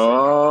the USA.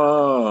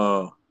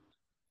 Oh.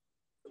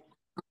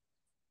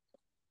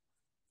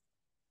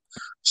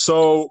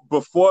 So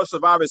before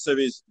Survivor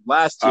Series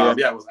last year,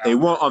 they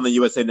weren't on the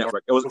USA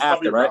Network. It was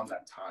after, right? Around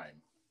that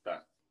time.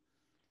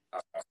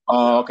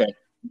 Okay.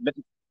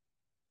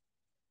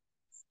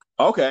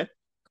 Okay.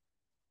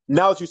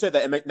 Now that you said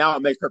that, it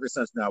makes perfect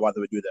sense now why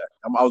they would do that.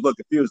 I was a little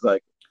confused,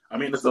 like, I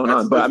mean, what's going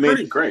on? But I mean,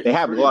 pretty great. They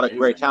have a lot of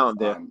great talent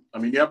there. I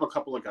mean, you have a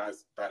couple of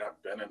guys that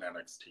have been in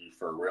NXT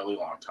for a really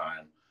long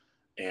time,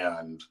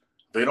 and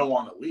they don't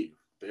want to leave.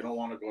 They don't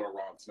want to go to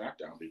Raw and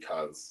SmackDown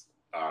because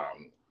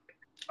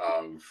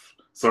of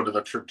sort of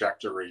the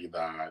trajectory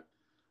that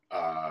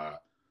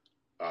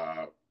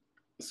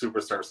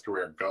Superstar's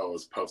career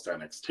goes post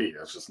NXT.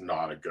 It's just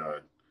not a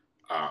good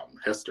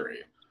history.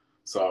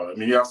 So, I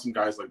mean, you have some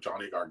guys like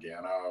Johnny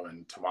Gargano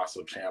and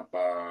Tommaso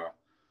Ciampa,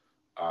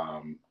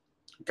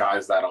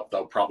 guys that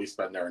they'll probably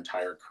spend their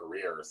entire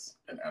careers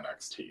in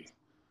NXT.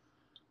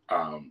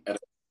 And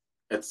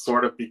it's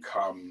sort of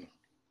become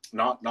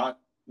not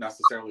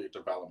necessarily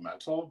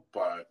developmental,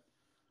 but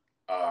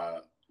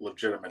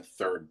legitimate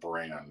third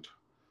brand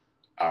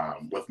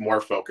with more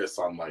focus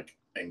on like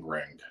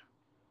in-ring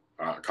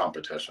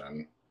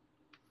competition.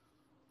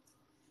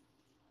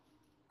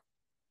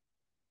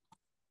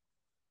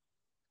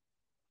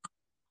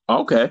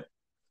 Okay.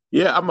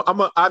 Yeah,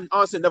 I'm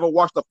honestly never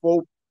watched the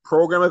full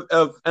program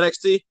of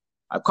NXT.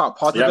 I've caught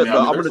parts of it, but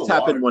I'm gonna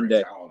tap in one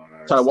day.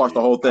 Try to watch the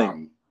whole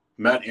thing.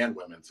 Men and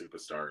women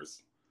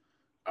superstars.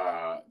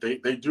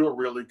 They do a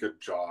really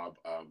good job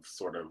of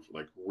sort of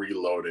like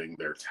reloading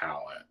their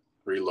talent,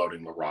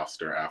 reloading the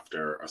roster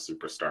after a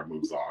superstar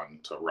moves on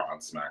to Raw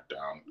and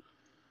SmackDown.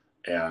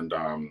 And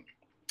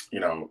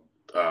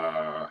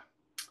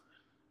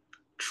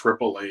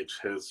Triple H,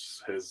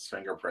 his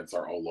fingerprints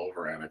are all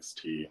over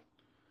NXT.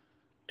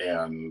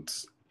 And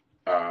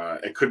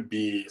it could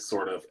be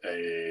sort of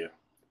a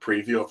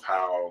preview of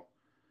how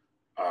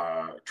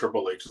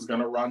Triple H is going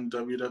to run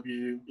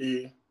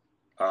WWE.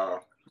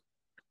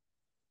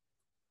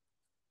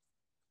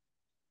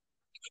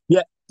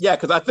 Yeah,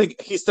 because I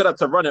think he's set up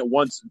to run it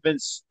once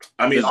Vince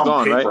is on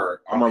gone,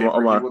 paper,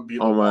 right? He would be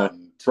the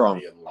one to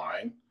be in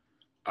line.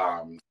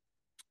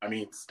 I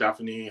mean,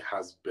 Stephanie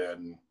has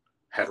been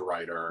head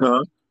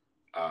writer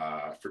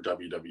for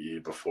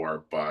WWE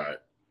before,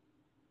 but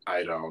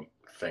I don't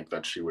think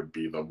that she would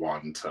be the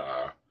one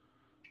to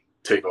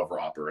take over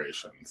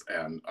operations.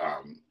 And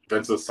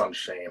Vince's son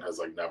Shane has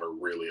like never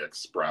really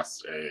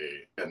expressed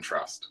a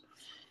interest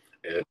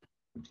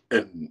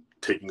in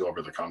taking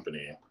over the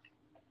company.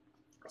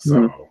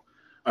 So,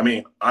 I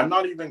mean, I'm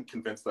not even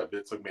convinced that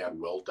Vince McMahon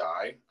will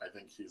die. I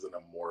think he's an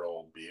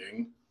immortal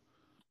being,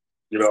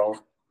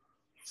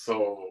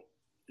 So,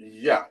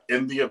 yeah,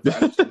 in the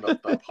event, in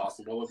the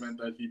possible event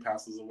that he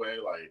passes away,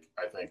 like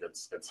I think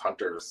it's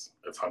Hunter's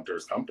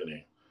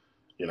company,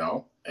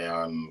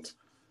 and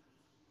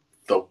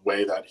the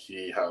way that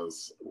he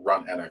has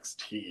run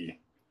NXT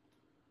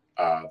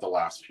the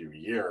last few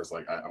years,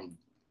 like I'm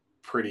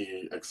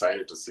pretty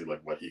excited to see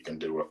like what he can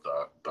do with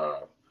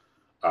the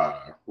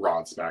Raw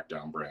and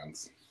SmackDown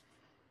brands.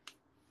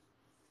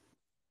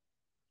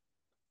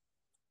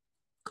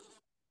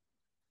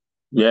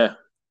 Yeah,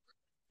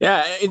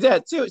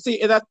 too. See,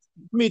 and that's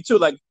me too.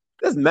 Like,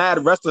 there's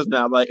mad wrestlers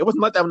now. Like, it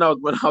wasn't like that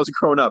when I was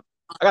growing up.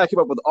 I gotta keep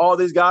up with all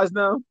these guys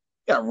now.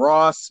 You got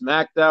Raw,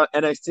 SmackDown,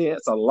 NXT.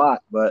 It's a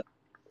lot, but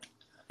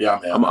yeah,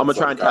 man, I'm gonna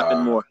try and tap in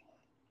more.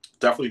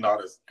 Definitely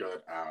not as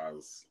good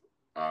as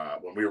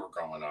when we were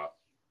growing up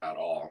at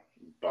all,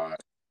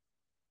 but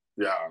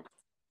yeah.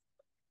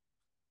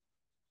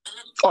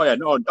 Oh yeah,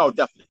 no,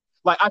 definitely.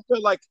 Like I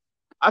feel like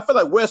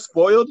we're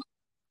spoiled.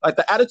 Like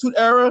the Attitude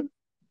Era,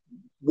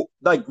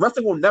 like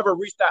wrestling will never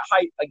reach that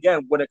height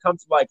again when it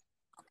comes to like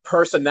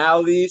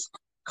personalities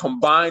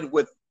combined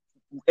with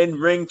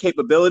in-ring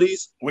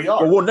capabilities.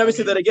 We'll never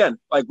see that again.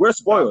 Like we're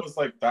spoiled.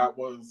 That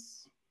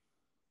was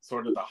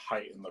sort of the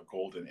height in the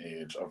golden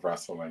age of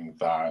wrestling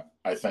that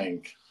I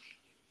think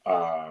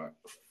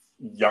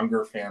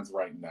younger fans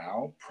right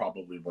now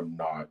probably would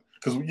not.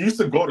 Because we used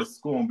to go to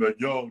school and be like,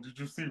 yo, did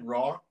you see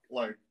Raw?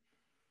 Like,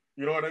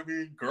 you know what I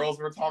mean? Girls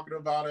were talking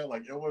about it.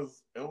 Like, it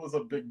was a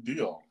big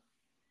deal.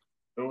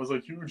 It was a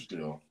huge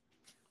deal.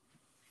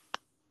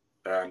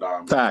 And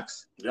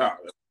facts. Yeah.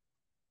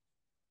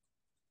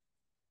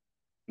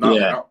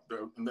 Yeah.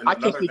 I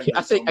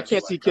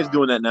can't see kids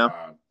doing that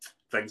now.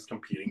 Things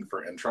competing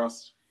for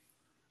interest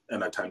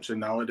and attention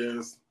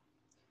nowadays.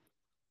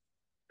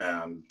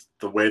 And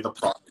the way the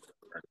product.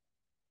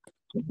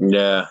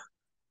 Yeah.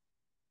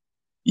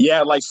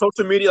 Yeah, like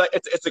social media, like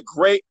it's a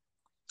great.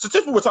 So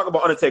typically we're talking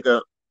about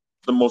Undertaker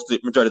the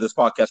majority of this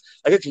podcast.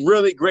 Like it's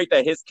really great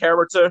that his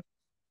character's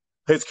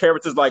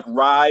like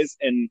rise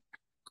and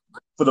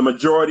for the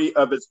majority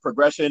of its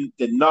progression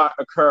did not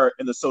occur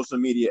in the social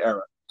media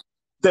era.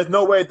 There's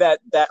no way that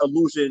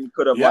illusion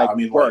could have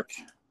worked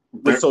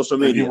with social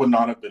media. He would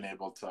not have been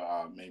able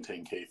to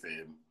maintain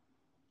kayfabe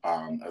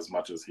as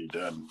much as he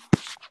did.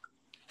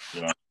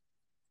 You know.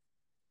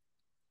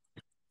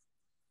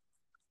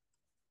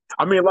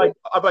 I mean,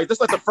 this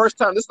is like the first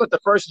time. This is like the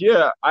first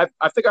year. I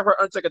think I've heard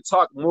Undertaker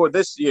talk more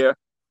this year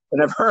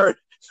than I've heard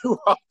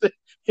throughout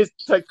his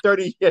like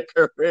 30-year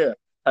career.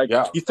 Like,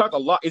 he's talked a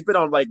lot. He's been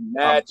on like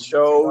mad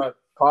shows,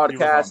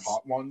 podcasts,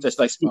 just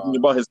like speaking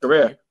about his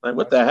career. Like,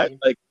 what the heck?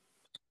 Like,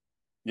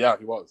 yeah,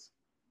 he was.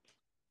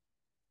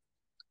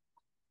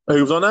 Oh,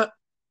 he was on that?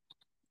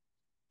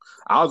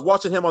 I was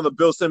watching him on the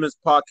Bill Simmons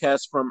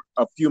podcast from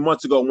a few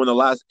months ago when the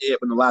last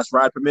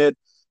ride premiered.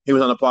 He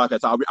was on the podcast.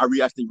 I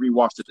actually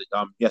rewatched it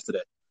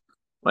yesterday.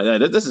 Like,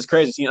 this is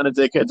crazy. Seeing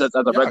Undertaker as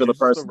a regular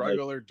person, just a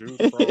regular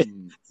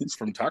dude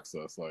from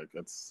Texas. Like,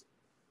 it's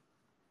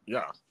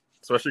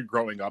especially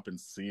growing up and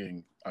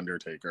seeing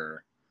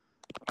Undertaker,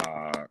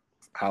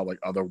 how like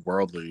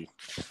otherworldly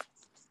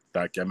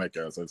that gimmick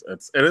is.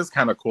 It is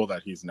kind of cool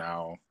that he's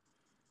now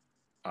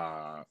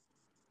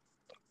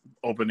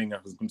opening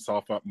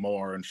himself up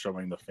more and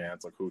showing the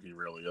fans like who he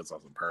really is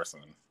as a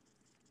person.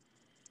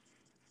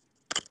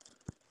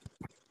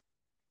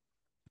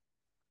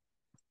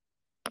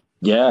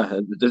 Yeah,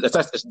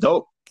 it's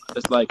dope.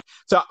 It's like,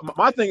 so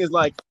my thing is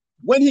like,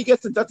 when he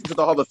gets inducted to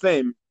the Hall of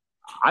Fame,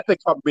 I think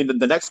probably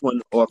the next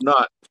one, or if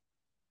not,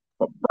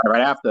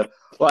 right after.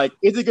 Like,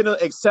 is he gonna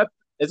accept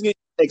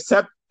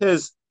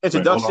his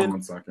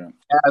introduction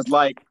as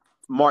like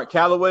Mark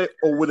Calloway,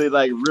 or will it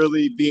like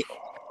really be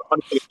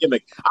Undertaker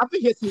gimmick? I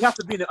think he has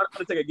to be in the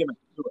Undertaker gimmick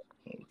to do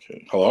it.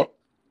 Okay. Hello?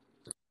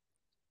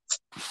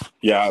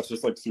 Yeah, it's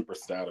just like super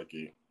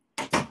staticky.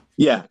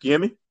 Yeah, can you hear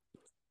me?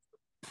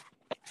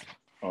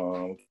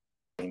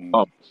 Did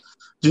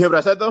you hear what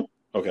I said though?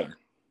 Okay.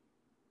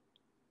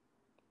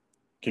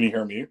 Can you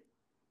hear me?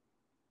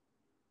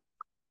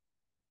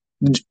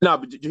 No,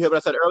 but did you hear what I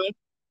said earlier?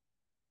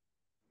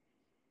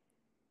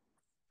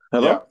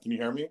 Hello? Yeah, can you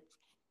hear me?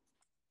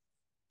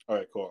 All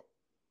right, cool.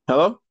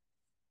 Hello?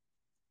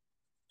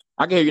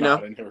 I can hear you now.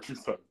 I didn't hear what you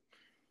said.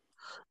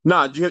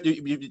 No, did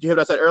you hear what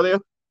I said earlier?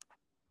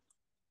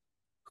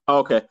 Oh,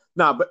 okay.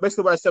 No, but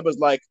basically what I said was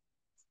like,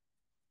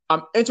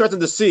 I'm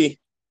interested to see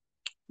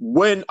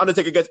when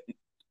Undertaker gets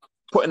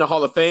put in the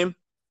Hall of Fame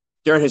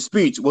during his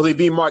speech. Will he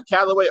be Mark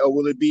Calloway or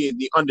will it be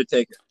the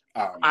Undertaker?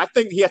 I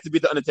think he has to be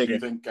the Undertaker.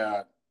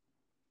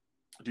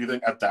 Do you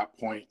think at that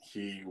point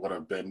he would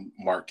have been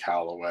Mark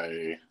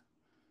Calloway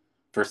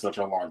for such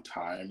a long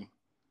time?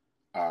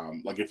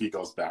 Like if he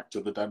goes back to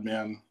the Dead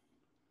Man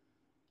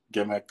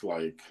gimmick,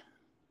 like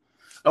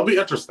it'll be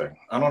interesting.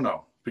 I don't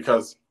know,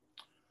 because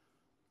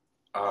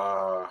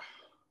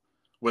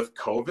with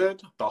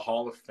COVID, the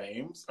Hall of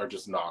Fames are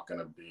just not going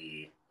to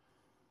be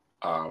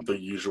the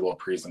usual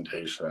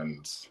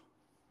presentations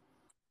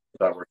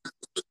that were.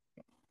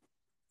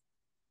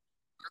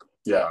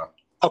 Yeah.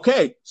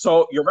 Okay,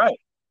 so you're right.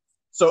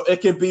 So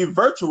it can be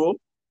virtual.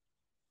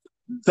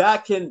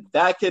 That can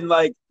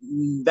like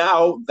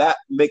now that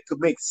could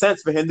make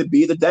sense for him to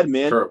be the Dead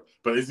Man. Sure,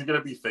 but is he going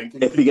to be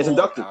thinking if he gets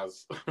inducted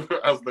as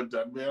the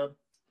Dead Man?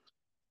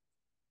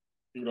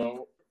 You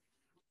know.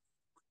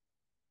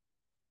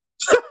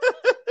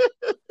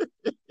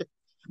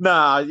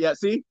 Nah, yeah.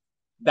 See,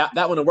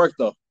 that wouldn't work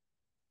though.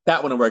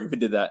 That wouldn't work if he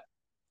did that.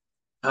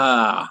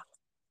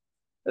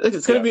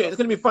 It's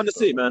gonna be fun to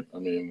see, man. I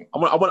mean, I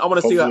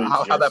want to see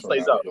how that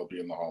plays out. He'll be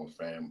in the Hall of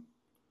Fame.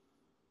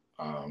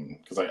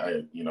 Because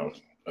I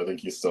think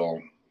he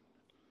still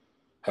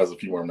has a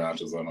few more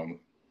matches in him.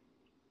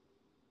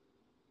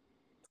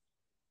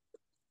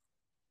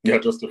 Yeah,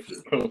 just a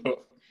few.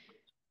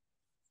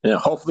 Yeah,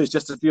 hopefully it's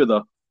just a few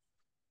though.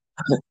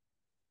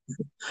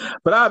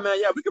 But all right,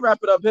 man, yeah, we can wrap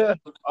it up here.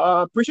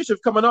 Appreciate you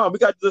coming on. We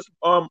got this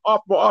more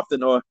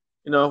often, or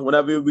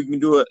whenever we can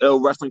do a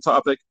wrestling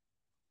topic.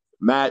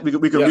 Matt, we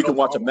can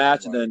watch a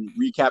match and then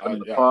recap it in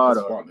the pod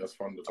or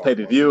fun to talk pay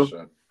per view.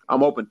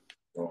 I'm open.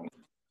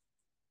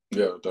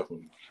 Yeah,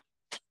 definitely.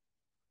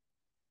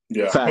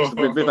 Yeah. Facts.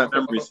 Bring back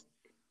memories.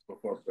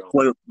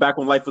 Back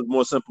when life was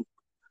more simple.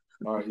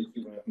 All right,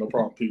 no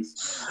problem.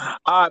 Peace.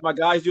 All right, my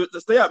guys, you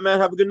stay up, man.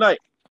 Have a good night.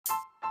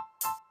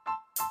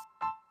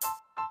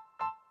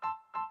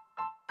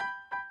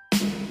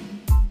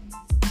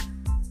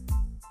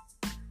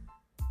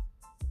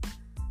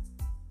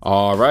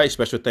 All right.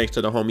 Special thanks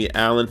to the homie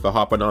Alan for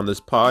hopping on this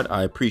pod.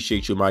 I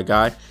appreciate you, my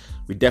guy.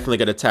 We definitely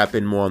got to tap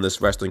in more on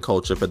this wrestling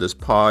culture for this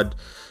pod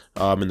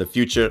in the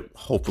future,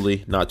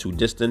 hopefully not too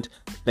distant.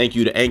 Thank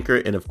you to Anchor,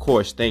 and of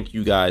course, thank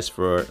you guys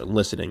for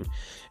listening.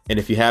 And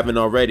if you haven't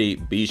already,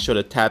 be sure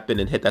to tap in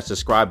and hit that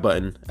subscribe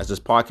button, as this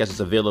podcast is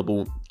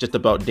available just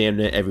about damn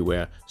near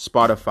everywhere.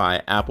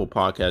 Spotify, Apple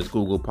Podcasts,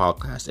 Google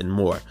Podcasts, and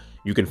more.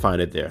 You can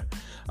find it there.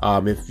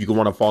 If you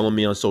want to follow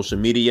me on social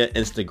media,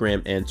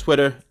 Instagram and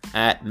Twitter,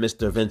 at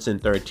Mr.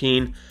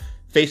 Vincent13,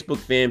 Facebook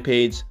fan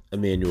page,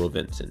 Emmanuel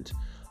Vincent.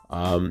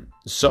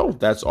 So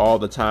that's all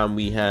the time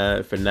we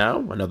have for now.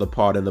 Another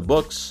pod in the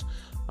books.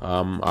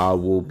 I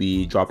will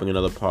be dropping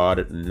another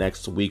pod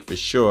next week for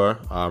sure,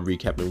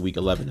 recapping week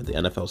 11 of the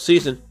NFL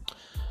season.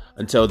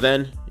 Until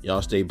then,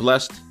 y'all stay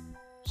blessed,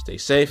 stay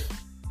safe,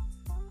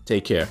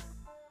 take care.